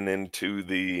 80s and into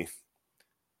the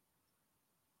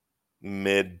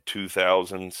mid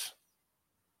 2000s,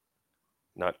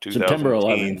 not 2000. September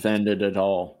 11th ended it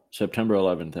all. September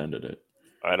 11th ended it.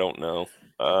 I don't know.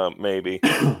 Maybe.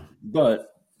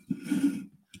 But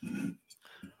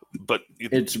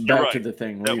it's back to the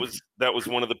thing. That was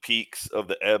one of the peaks of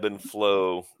the ebb and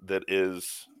flow that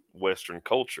is Western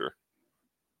culture.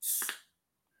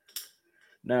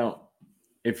 Now,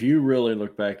 if you really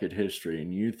look back at history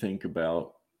and you think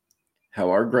about how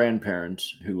our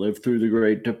grandparents who lived through the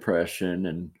Great Depression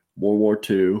and World War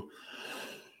II,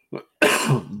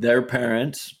 their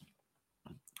parents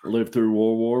lived through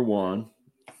World War I,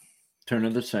 turn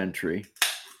of the century,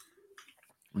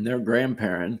 and their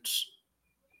grandparents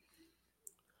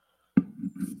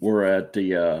were at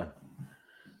the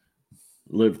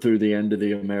lived through the end of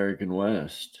the American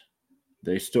West.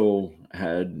 They still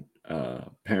had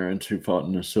parents who fought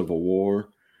in the Civil War.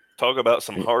 Talk about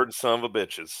some hard son of a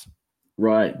bitches.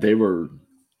 Right. They were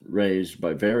raised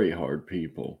by very hard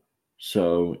people.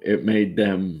 So it made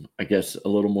them, I guess, a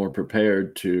little more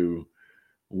prepared to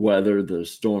weather the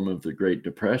storm of the Great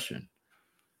Depression.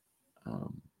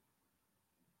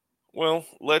 Well,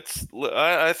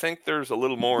 I think there's a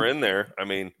little more in there. I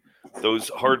mean, those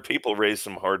hard people raised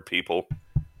some hard people,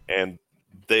 and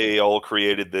they all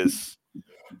created this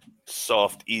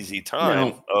soft, easy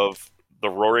time of the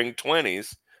Roaring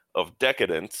 '20s of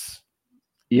decadence.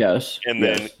 Yes. And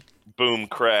then, boom,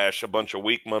 crash, a bunch of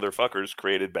weak motherfuckers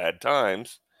created bad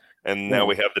times. And now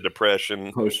we have the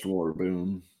Depression. Post-war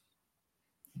boom.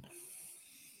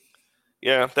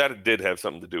 Yeah, that did have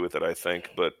something to do with it, I think.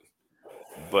 But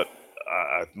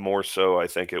more so, I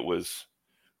think it was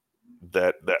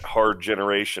that hard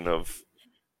generation of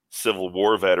Civil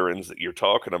War veterans that you're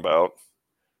talking about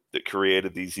that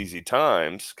created these easy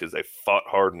times because they fought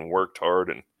hard and worked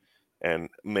hard and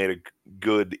made a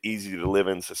good, easy to live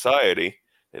in society.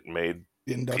 It made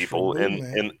people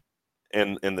in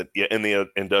the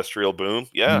industrial boom.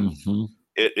 Yeah, Mm-hmm.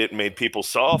 It made people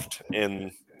soft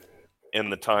in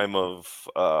the time of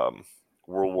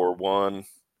World War I,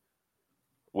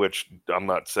 which I'm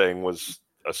not saying was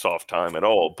a soft time at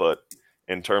all, but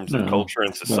in terms of culture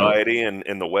and society and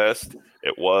in the West,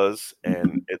 it was,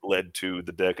 and it led to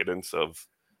the decadence of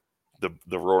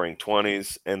the Roaring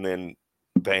 '20s, and then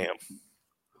bam,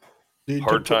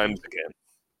 hard times again.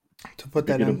 To put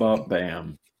that in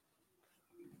bam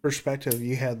perspective,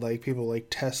 you had like people like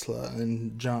Tesla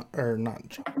and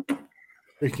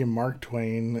freaking Mark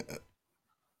Twain,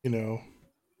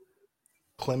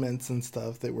 Clements and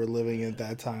stuff that were living at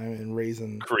that time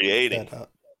and creating that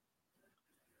up.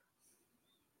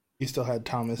 You still had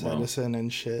Thomas Edison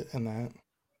and shit and that.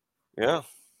 Yeah.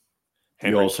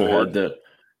 We also had the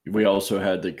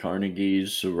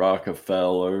Carnegies, the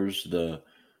Rockefellers, the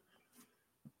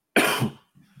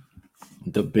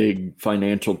big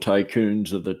financial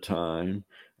tycoons of the time.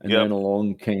 And then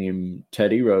along came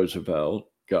Teddy Roosevelt,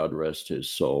 God rest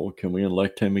his soul. Can we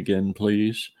elect him again,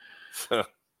 please?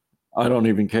 I don't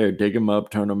even care. Dig him up,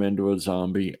 turn him into a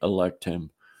zombie, elect him.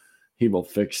 He will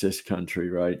fix this country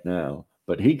right now.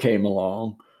 But he came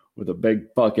along with a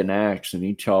big fucking axe and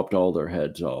he chopped all their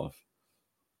heads off.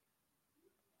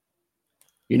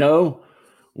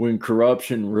 When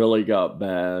corruption really got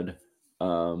bad,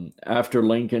 after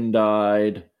Lincoln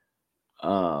died,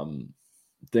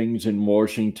 things in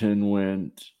Washington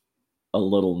went a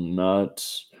little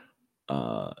nuts.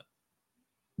 The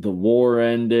war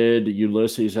ended.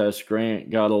 Ulysses S. Grant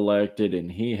got elected, and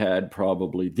he had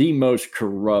probably the most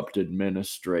corrupt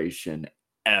administration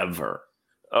ever.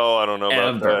 Oh, I don't know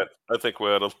about that. I think we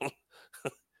had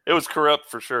it was corrupt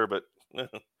for sure, but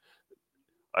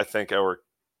I think our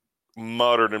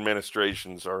modern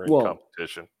administrations are in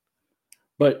competition.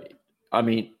 But I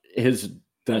mean,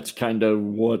 that's kind of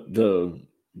what the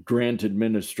Grant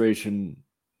administration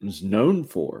was known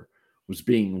for, was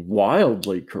being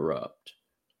wildly corrupt.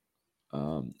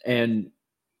 And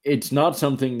it's not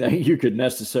something that you could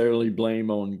necessarily blame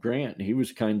on Grant. He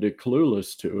was kind of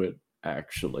clueless to it,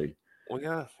 actually. Well,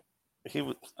 yeah, he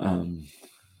was.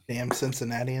 Damn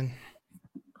Cincinnatian.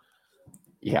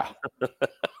 Yeah.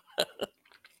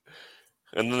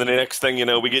 And then the next thing you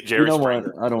know, we get Jerry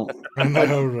Springer. I don't mind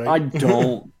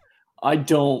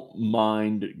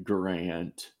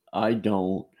Grant. I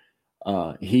don't.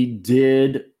 He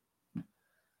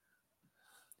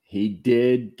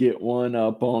did get one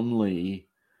up on Lee.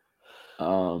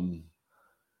 But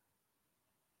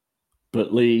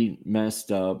Lee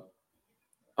messed up.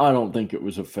 I don't think it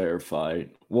was a fair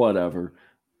fight. Whatever.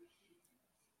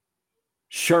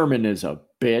 Sherman is a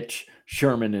bitch.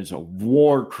 Sherman is a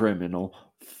war criminal.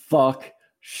 Fuck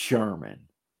Sherman.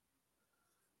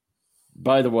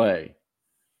 By the way,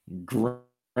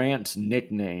 Grant's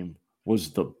nickname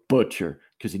was the Butcher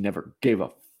because he never gave a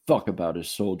fuck about his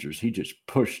soldiers. He just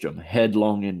pushed them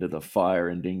headlong into the fire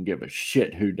and didn't give a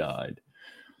shit who died.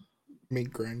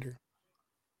 Meat grinder.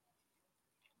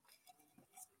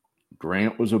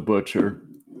 Grant was a butcher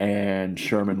and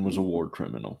Sherman was a war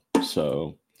criminal.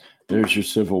 So there's your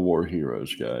Civil War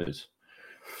heroes, guys.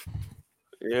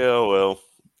 Yeah, well,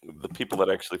 the people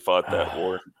that actually fought that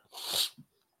war,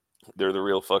 they're the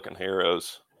real fucking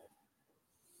heroes.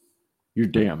 You're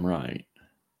damn right.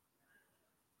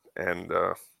 And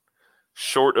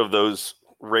short of those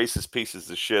racist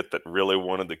pieces of shit that really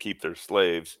wanted to keep their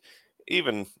slaves,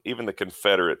 even the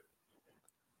Confederate,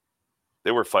 they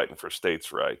were fighting for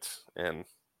states' rights. And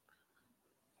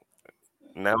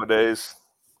nowadays,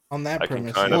 On that I can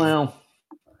premise, kind of Well,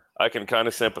 I can kind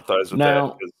of sympathize with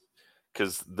now, that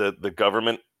because the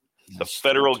government, the states'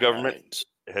 federal government,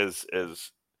 rights.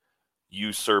 has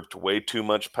usurped way too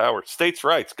much power. States'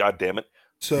 rights, God damn it,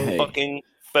 so Hey, fucking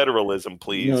federalism,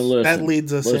 please. no, that listen,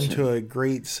 leads us listen. into a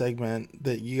great segment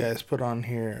that you guys put on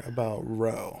here about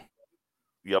Roe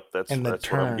Yep, that's and the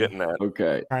what I'm term, getting at.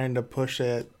 Okay, trying to push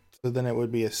it so then it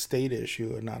would be a state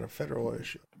issue and not a federal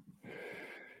issue. As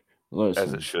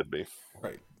listen. it should be.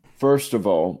 Right. First of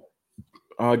all,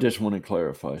 I just want to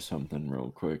clarify something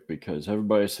real quick because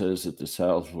everybody says that the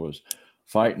South was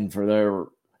fighting for their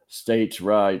states'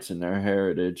 rights and their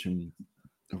heritage. And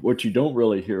what you don't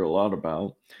really hear a lot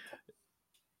about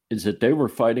is that they were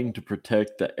fighting to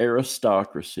protect the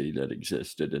aristocracy that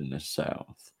existed in the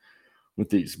South with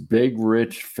these big,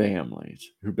 rich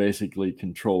families who basically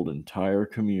controlled entire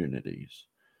communities.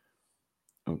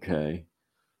 Okay.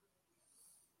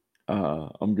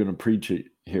 I'm going to preach it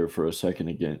here for a second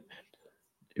again.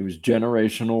 It was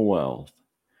generational wealth.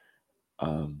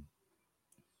 And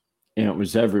it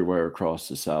was everywhere across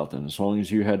the South. And as long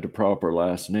as you had the proper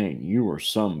last name, you were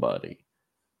somebody.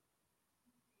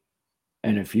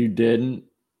 And if you didn't,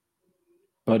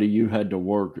 buddy, you had to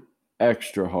work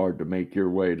extra hard to make your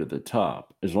way to the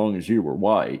top. As long as you were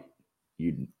white,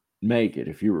 you'd make it.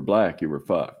 If you were black, you were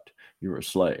fucked. You were a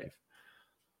slave.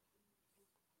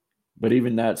 But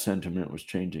even that sentiment was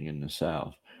changing in the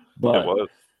South. But It was.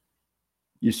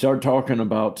 you start talking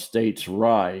about states'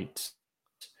 rights,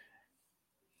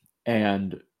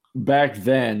 and back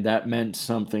then that meant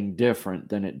something different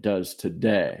than it does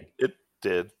today. It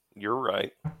did. You're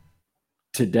right.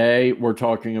 Today, we're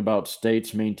talking about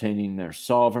states maintaining their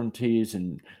sovereignties,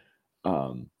 and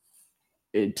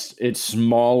it's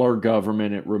smaller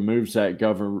government. It removes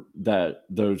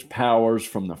those powers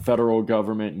from the federal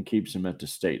government and keeps them at the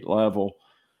state level.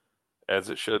 As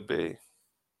it should be.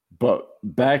 But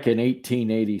back in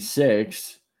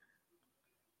 1886,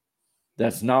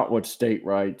 that's not what states'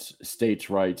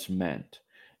 rights meant.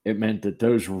 It meant that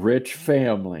those rich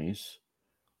families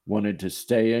wanted to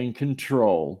stay in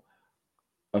control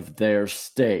of their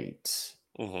states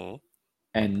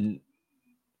and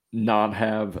not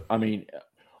have,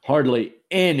 hardly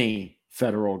any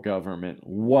federal government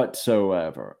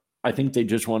whatsoever. I think they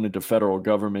just wanted the federal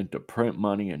government to print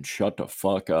money and shut the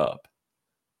fuck up.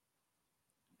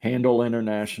 Handle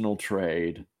international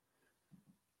trade.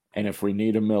 And if we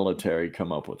need a military,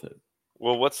 come up with it.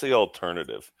 Well, what's the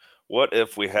alternative? What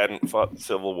if we hadn't fought the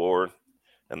Civil War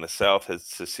and the South had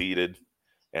seceded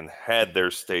and had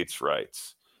their states'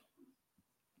 rights?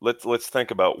 Let's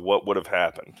think about what would have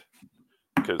happened.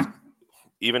 Because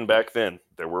even back then,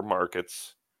 there were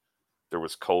markets, there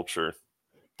was culture,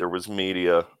 there was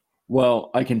media. Well,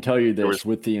 I can tell you this,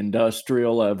 with the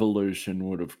industrial evolution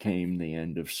would have came the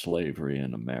end of slavery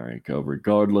in America,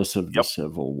 regardless of the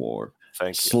Civil War.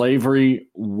 Thank you. Slavery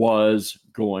was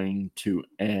going to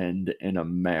end in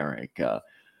America.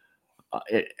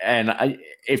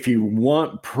 If you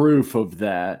want proof of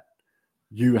that,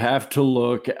 you have to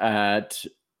look at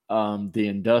the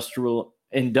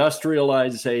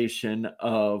industrialization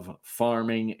of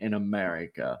farming in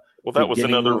America. Well, that was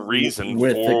another reason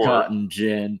with the cotton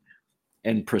gin,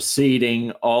 and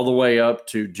proceeding all the way up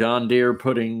to John Deere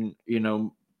putting,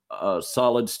 a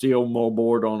solid steel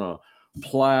moldboard on a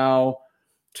plow,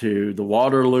 to the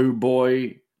Waterloo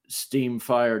Boy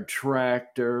steam-fired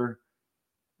tractor.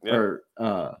 Yeah.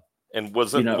 And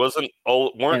weren't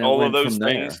all of those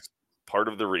things part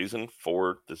of the reason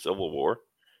for the Civil War?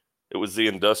 It was the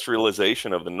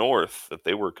industrialization of the North that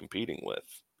they were competing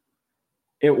with.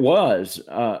 It was.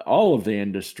 All of the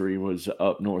industry was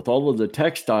up north. All of the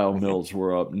textile mills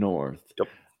were up north. Yep.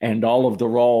 And all of the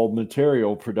raw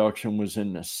material production was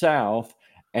in the South.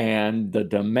 And the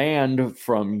demand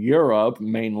from Europe,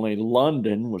 mainly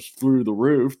London, was through the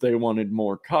roof. They wanted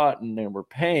more cotton. They were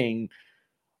paying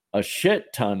a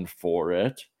shit ton for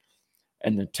it.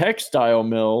 And the textile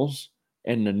mills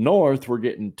in the North were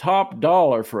getting top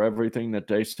dollar for everything that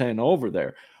they sent over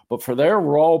there. But for their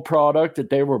raw product that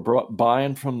they were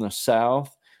buying from the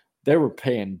South, they were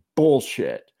paying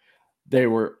bullshit. They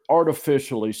were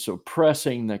artificially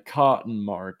suppressing the cotton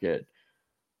market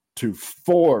to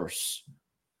force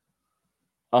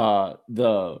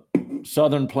the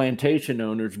Southern plantation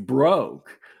owners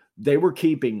broke. They were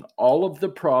keeping all of the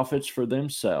profits for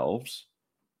themselves,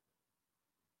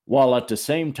 while at the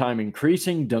same time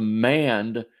increasing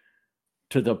demand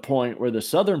to the point where the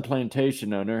Southern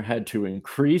plantation owner had to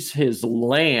increase his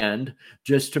land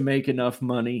just to make enough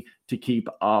money to keep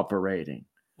operating,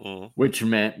 which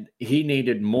meant he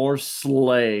needed more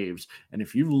slaves. And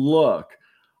if you look,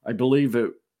 I believe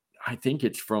I think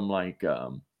it's from like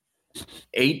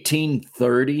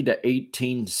 1830 to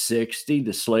 1860,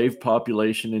 the slave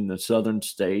population in the southern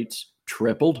states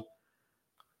tripled.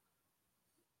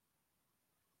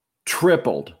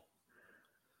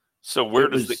 So where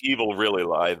does the evil really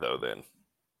lie, though, then?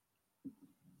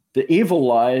 The evil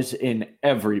lies in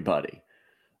everybody.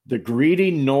 The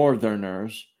greedy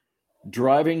northerners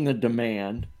driving the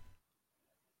demand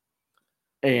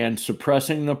and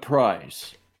suppressing the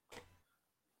price.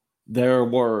 There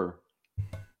were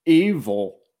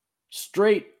evil,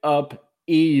 straight up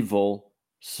evil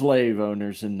slave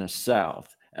owners in the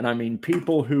South. And I mean,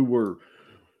 people who were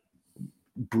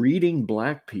breeding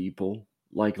black people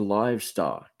like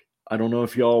livestock. I don't know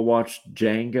if y'all watched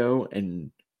Django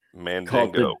and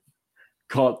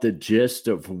caught the gist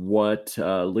of what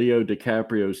Leo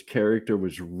DiCaprio's character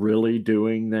was really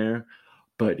doing there.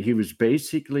 But he was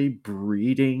basically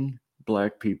breeding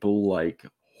black people like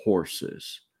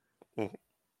horses.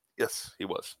 Yes, he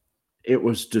was. It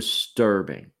was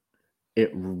disturbing.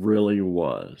 It really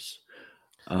was.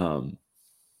 If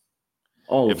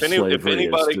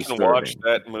anybody can watch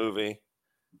that movie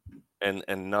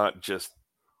and not just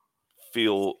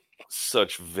feel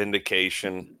such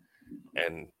vindication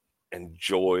and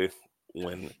joy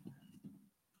when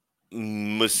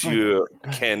Monsieur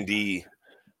Candy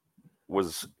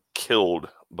was killed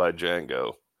by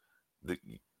Django,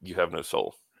 you have no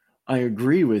soul. I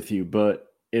agree with you,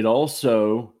 but it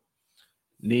also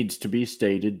needs to be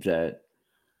stated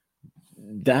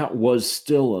that was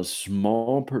still a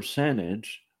small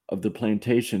percentage of the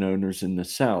plantation owners in the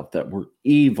South that were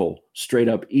evil, straight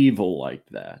up evil like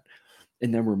that.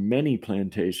 And there were many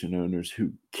plantation owners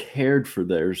who cared for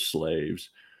their slaves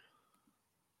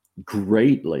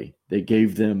greatly. They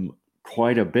gave them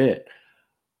quite a bit.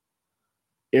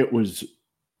 It was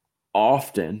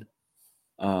often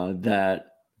that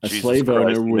a slave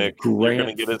owner would Nick, grant... You're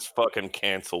going to get us fucking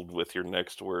canceled with your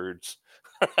next words.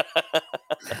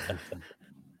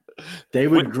 They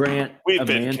would grant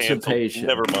emancipation.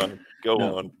 Never mind. Go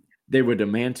on. They would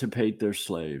emancipate their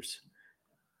slaves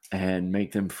and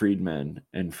make them freedmen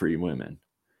and free women.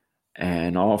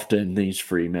 And often these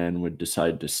free men would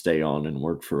decide to stay on and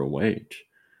work for a wage.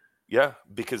 Yeah,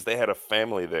 because they had a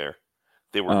family there.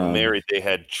 They were married. They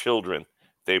had children.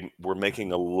 They were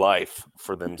making a life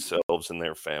for themselves and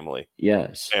their family.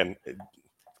 Yes. And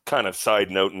kind of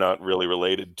side note, not really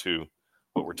related to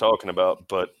what we're talking about,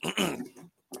 but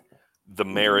the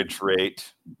marriage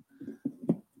rate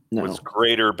was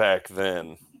greater back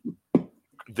then.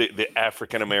 The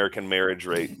African-American marriage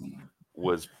rate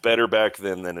was better back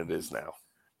then than it is now.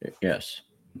 Yes.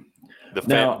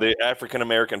 The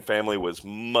African-American family was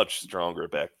much stronger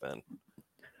back then.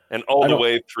 And all the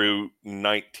way through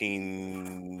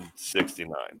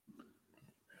 1969.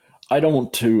 I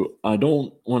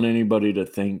don't want anybody to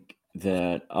think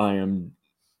that I am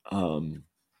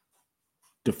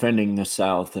defending the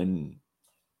South in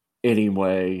any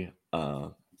way.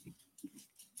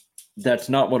 That's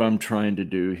not what I'm trying to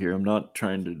do here. I'm not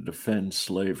trying to defend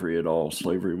slavery at all.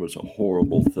 Slavery was a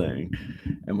horrible thing.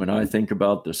 And when I think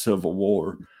about the Civil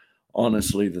War,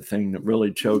 honestly, the thing that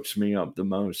really chokes me up the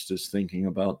most is thinking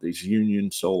about these Union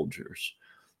soldiers,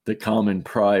 the common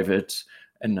privates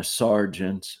and the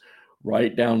sergeants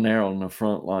right down there on the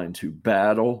front lines who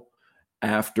battle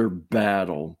after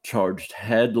battle charged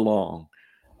headlong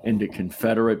into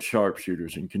Confederate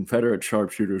sharpshooters. And Confederate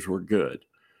sharpshooters were good.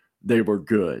 They were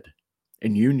good.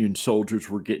 And Union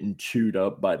soldiers were getting chewed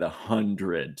up by the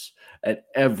hundreds at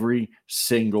every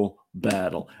single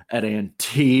battle. At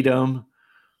Antietam,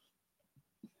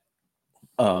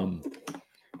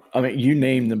 you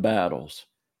name the battles.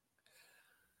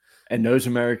 And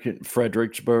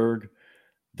Fredericksburg,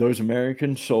 those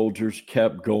American soldiers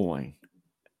kept going.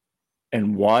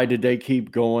 And why did they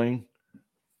keep going?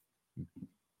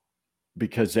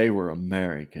 Because they were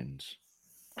Americans.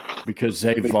 Because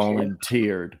they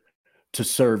volunteered to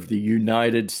serve the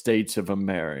United States of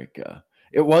America.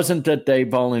 It wasn't that they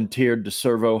volunteered to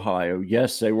serve Ohio.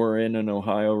 Yes, they were in an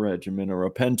Ohio regiment or a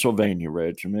Pennsylvania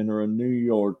regiment or a New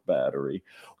York battery,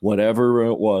 whatever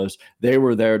it was. They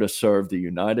were there to serve the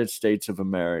United States of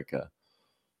America.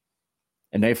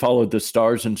 And they followed the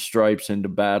Stars and Stripes into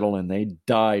battle, and they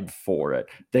died for it.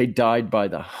 They died by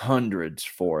the hundreds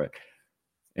for it.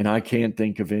 And I can't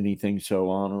think of anything so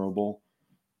honorable.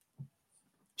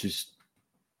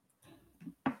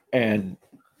 And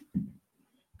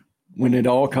when it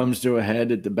all comes to a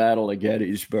head at the Battle of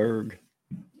Gettysburg,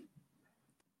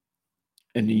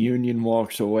 and the Union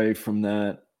walks away from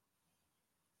that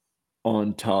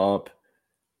on top,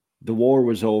 the war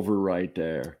was over right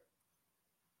there.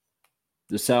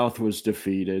 The South was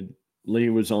defeated. Lee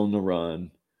was on the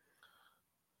run.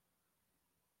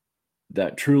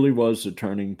 That truly was a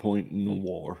turning point in the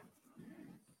war.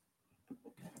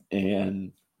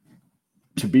 And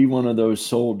to be one of those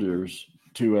soldiers,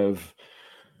 to have,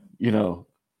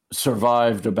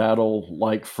 survived a battle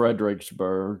like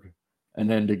Fredericksburg, and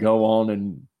then to go on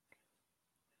and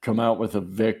come out with a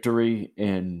victory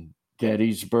in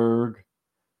Gettysburg,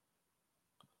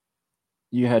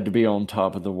 you had to be on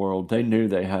top of the world. They knew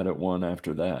they had it won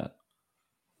after that.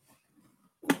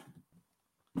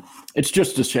 It's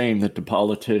just a shame that the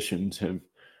politicians have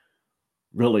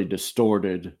really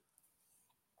distorted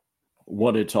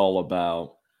what it's all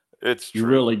about. It's true. You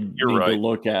really You're need right. to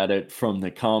look at it from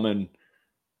the common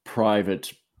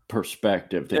private's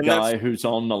perspective. The guy who's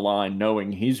on the line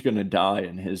knowing he's going to die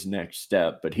in his next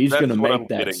step, but he's going to make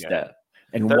that step.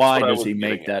 And why does he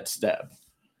make that step?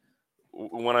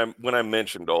 When I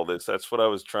mentioned all this, that's what I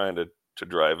was trying to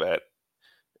drive at.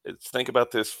 Think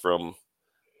about this from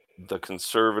the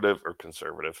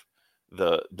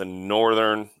the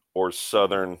northern or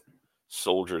southern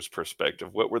soldiers'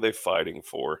 perspective. What were they fighting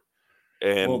for?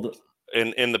 And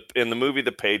in the movie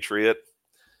The Patriot,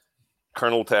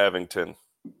 Colonel Tavington,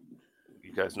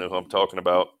 you guys know who I'm talking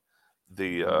about,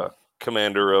 the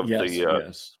commander of the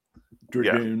Dragoons.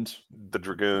 The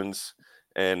Dragoons,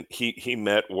 and he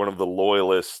met one of the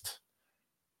loyalist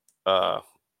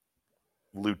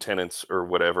lieutenants or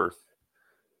whatever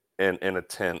in a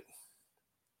tent,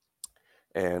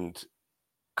 and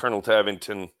Colonel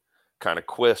Tavington kind of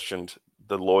questioned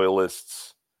the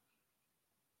loyalists'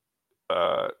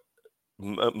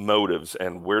 motives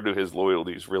and where do his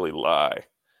loyalties really lie,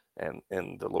 and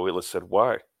the loyalist said,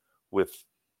 "Why? With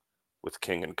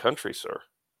king and country, sir."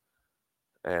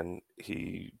 And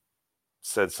he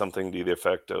said something to the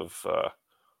effect of,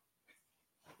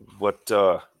 what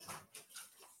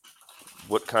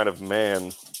kind of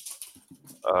man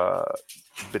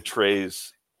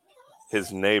betrays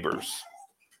his neighbors?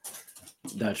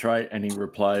 That's right. And he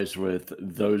replies with,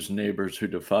 "Those neighbors who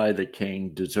defy the king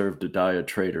deserve to die a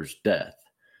traitor's death."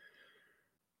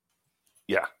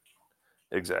 Yeah,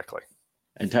 exactly.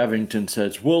 And Tavington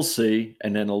says, "We'll see."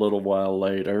 And then a little while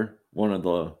later, one of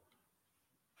the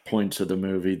points of the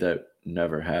movie that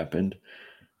never happened,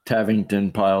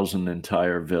 Tavington piles an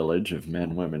entire village of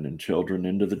men, women, and children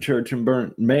into the church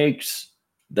and makes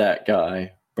that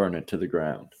guy burn it to the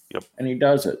ground. Yep. And he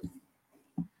does it.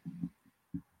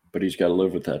 But he's got to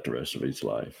live with that the rest of his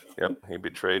life. Yep, he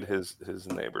betrayed his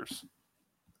neighbors.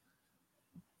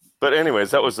 But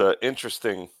anyways, that was an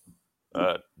interesting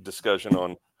discussion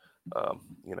on,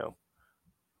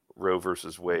 Roe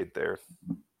versus Wade there.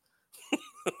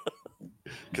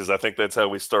 Because I think that's how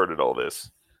we started all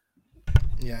this.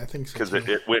 Yeah, I think so. Because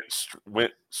it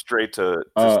went straight to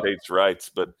states' rights.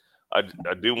 But I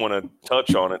do want to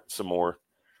touch on it some more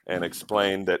and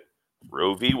explain that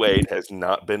Roe v. Wade has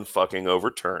not been fucking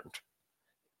overturned.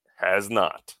 Has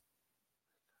not.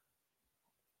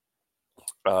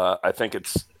 I think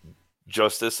it's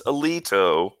Justice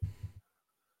Alito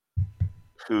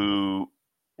who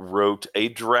wrote a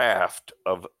draft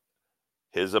of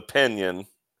his opinion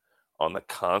on the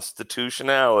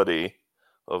constitutionality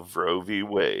of Roe v.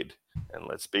 Wade. And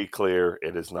let's be clear,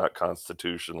 it is not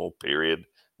constitutional, period.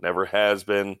 Never has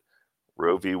been.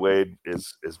 Roe v. Wade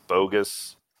is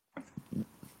bogus.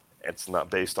 It's not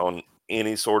based on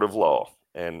any sort of law.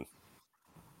 And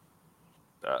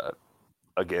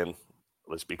again,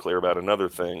 let's be clear about another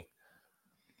thing.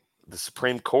 The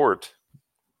Supreme Court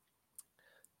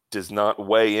does not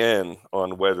weigh in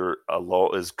on whether a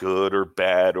law is good or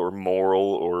bad or moral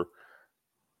or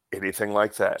anything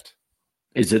like that.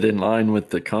 Is it in line with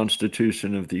the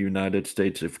Constitution of the United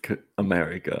States of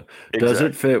America? Exactly. Does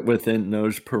it fit within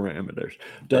those parameters?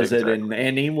 Does it in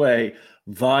any way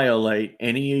violate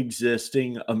any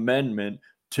existing amendment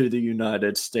to the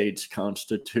United States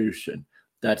Constitution?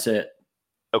 That's it.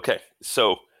 Okay,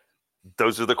 so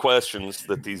those are the questions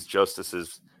that these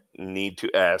justices need to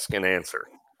ask and answer.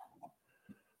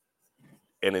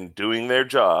 And in doing their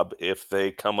job, if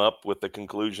they come up with the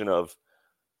conclusion of,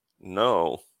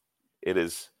 no, it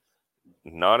is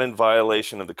not in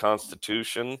violation of the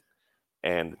Constitution,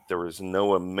 and there is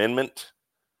no amendment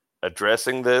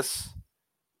addressing this,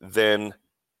 then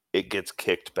it gets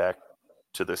kicked back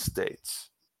to the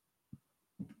states.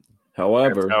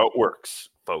 However, that's how it works,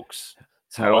 folks.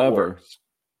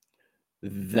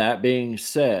 That being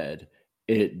said,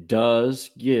 it does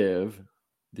give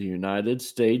the United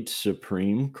States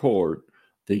Supreme Court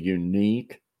the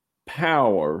unique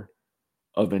power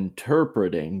of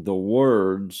interpreting the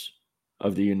words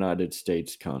of the United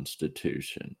States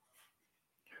Constitution,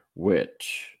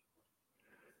 which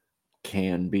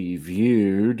can be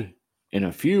viewed in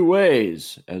a few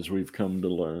ways, as we've come to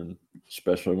learn,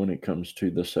 especially when it comes to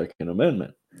the Second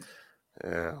Amendment,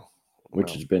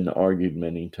 which has been argued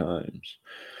many times.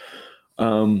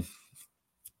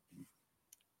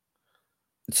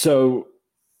 So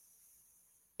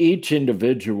each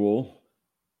individual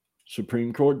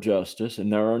Supreme Court justice,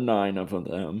 and there are 9 of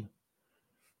them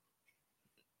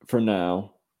for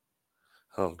now.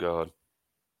 Oh, God.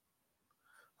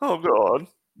 Oh, God.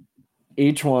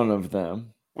 Each one of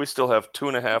them. We still have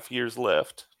 2.5 years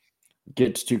left.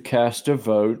 Gets to cast a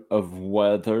vote of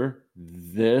whether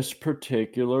this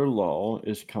particular law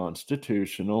is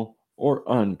constitutional or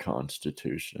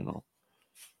unconstitutional.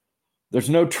 There's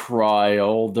no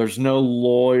trial. There's no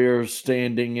lawyers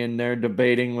standing in there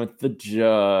debating with the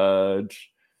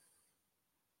judge.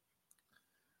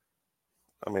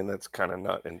 I mean, that's kind of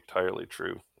not entirely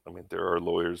true. I mean, there are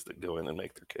lawyers that go in and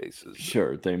make their cases.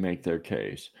 Sure, they make their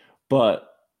case. But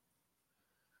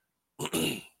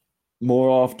more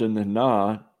often than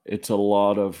not, it's a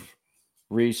lot of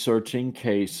researching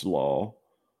case law.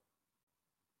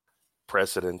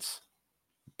 Precedents.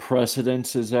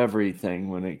 Precedence is everything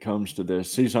when it comes to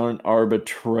this. These aren't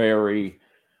arbitrary,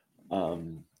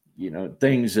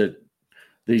 things that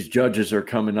these judges are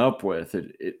coming up with.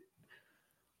 It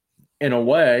in a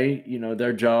way,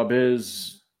 their job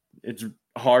is, it's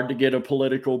hard to get a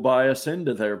political bias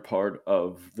into their part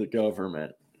of the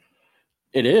government.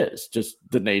 It is just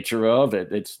the nature of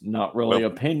it. It's not really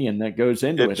opinion that goes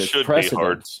into it. It's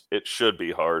precedence. It should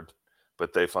be hard,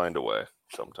 but they find a way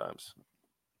sometimes.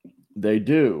 They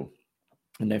do.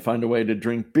 And they find a way to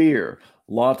drink beer.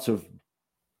 Lots of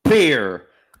beer.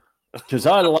 Because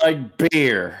I like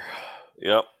beer.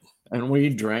 Yep. And we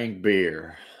drank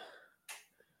beer.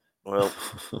 Well,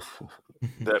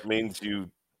 that means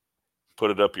you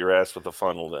put it up your ass with a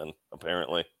funnel then,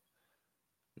 apparently.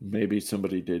 Maybe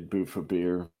somebody did boof a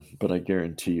beer, but I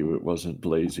guarantee you it wasn't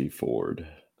Blasey Ford.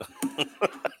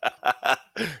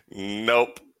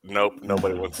 Nope.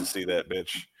 Nobody wants to see that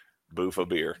bitch boof a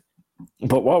beer.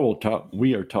 But while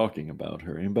we are talking about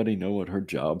her, anybody know what her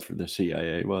job for the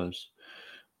CIA was?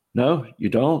 No, you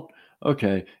don't?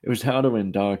 Okay. It was how to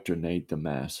indoctrinate the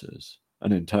masses,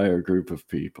 an entire group of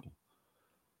people.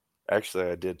 Actually,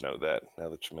 I did know that, now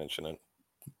that you mention it.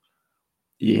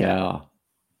 Yeah.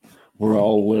 We're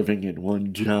all living in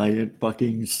one giant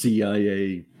fucking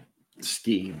CIA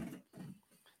scheme.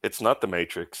 It's not the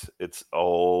Matrix. It's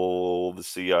all the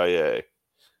CIA.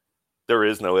 There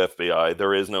is no FBI.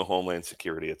 There is no Homeland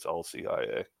Security. It's all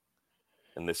CIA.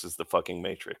 And this is the fucking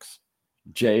Matrix.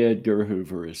 J. Edgar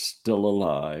Hoover is still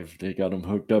alive. They got him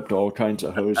hooked up to all kinds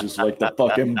of hoses like the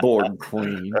fucking Borg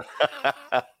Queen.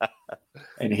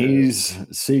 And he's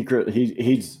secret.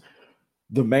 He's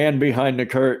the man behind the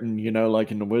curtain,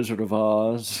 like in The Wizard of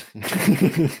Oz.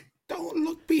 Don't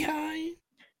look behind.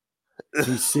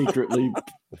 He's secretly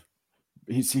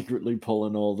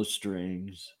pulling all the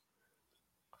strings.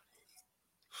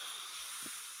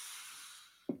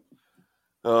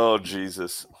 Oh,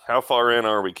 Jesus. How far in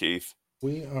are we, Keith?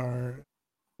 We are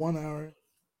 1 hour.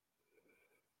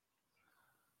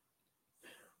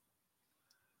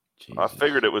 Jesus. I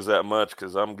figured it was that much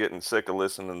because I'm getting sick of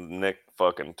listening to Nick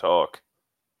fucking talk.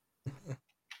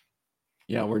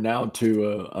 Yeah, we're now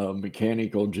to a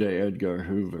mechanical J. Edgar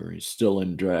Hoover. He's still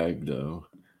in drag, though.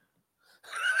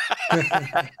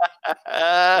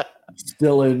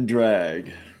 Still in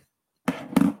drag.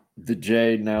 The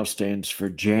J now stands for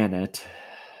Janet.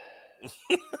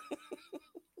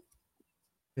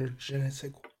 Your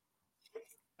genetic.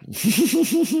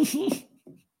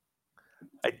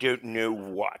 I don't know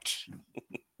what.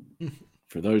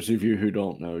 For those of you who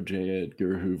don't know, J.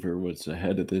 Edgar Hoover was the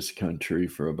head of this country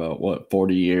for about,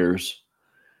 40 years?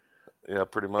 Yeah,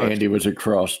 pretty much. And he was a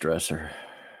cross-dresser.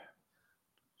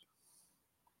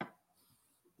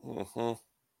 Mm-hmm.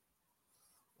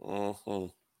 Mm-hmm.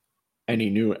 And he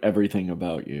knew everything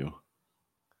about you.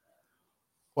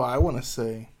 Well, I want to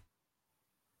say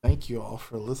thank you all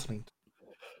for listening.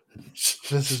 This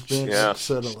has been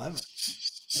episode 11.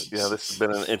 Yeah, this has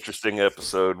been an interesting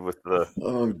episode with the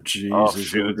Jesus,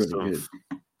 offshoots of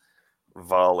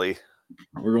volley.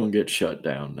 We're going to get shut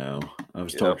down now. I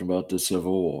was talking about the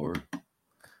Civil War.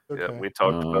 Okay. Yeah, we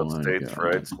talked about states'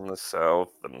 rights in the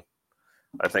South, and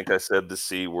I think I said the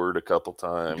C word a couple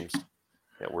times.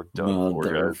 Yeah, we're done for,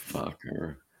 guys.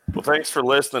 Motherfucker. Well, thanks for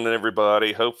listening,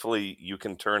 everybody. Hopefully you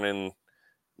can tune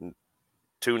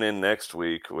in next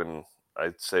week when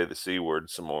I say the C word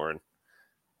some more and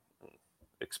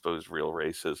expose real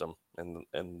racism and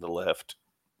the left.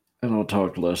 And I'll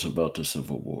talk less about the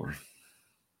Civil War.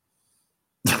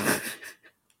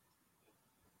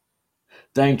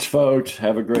 Thanks, folks.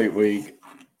 Have a great week.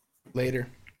 Later.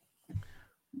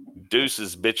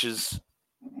 Deuces, bitches.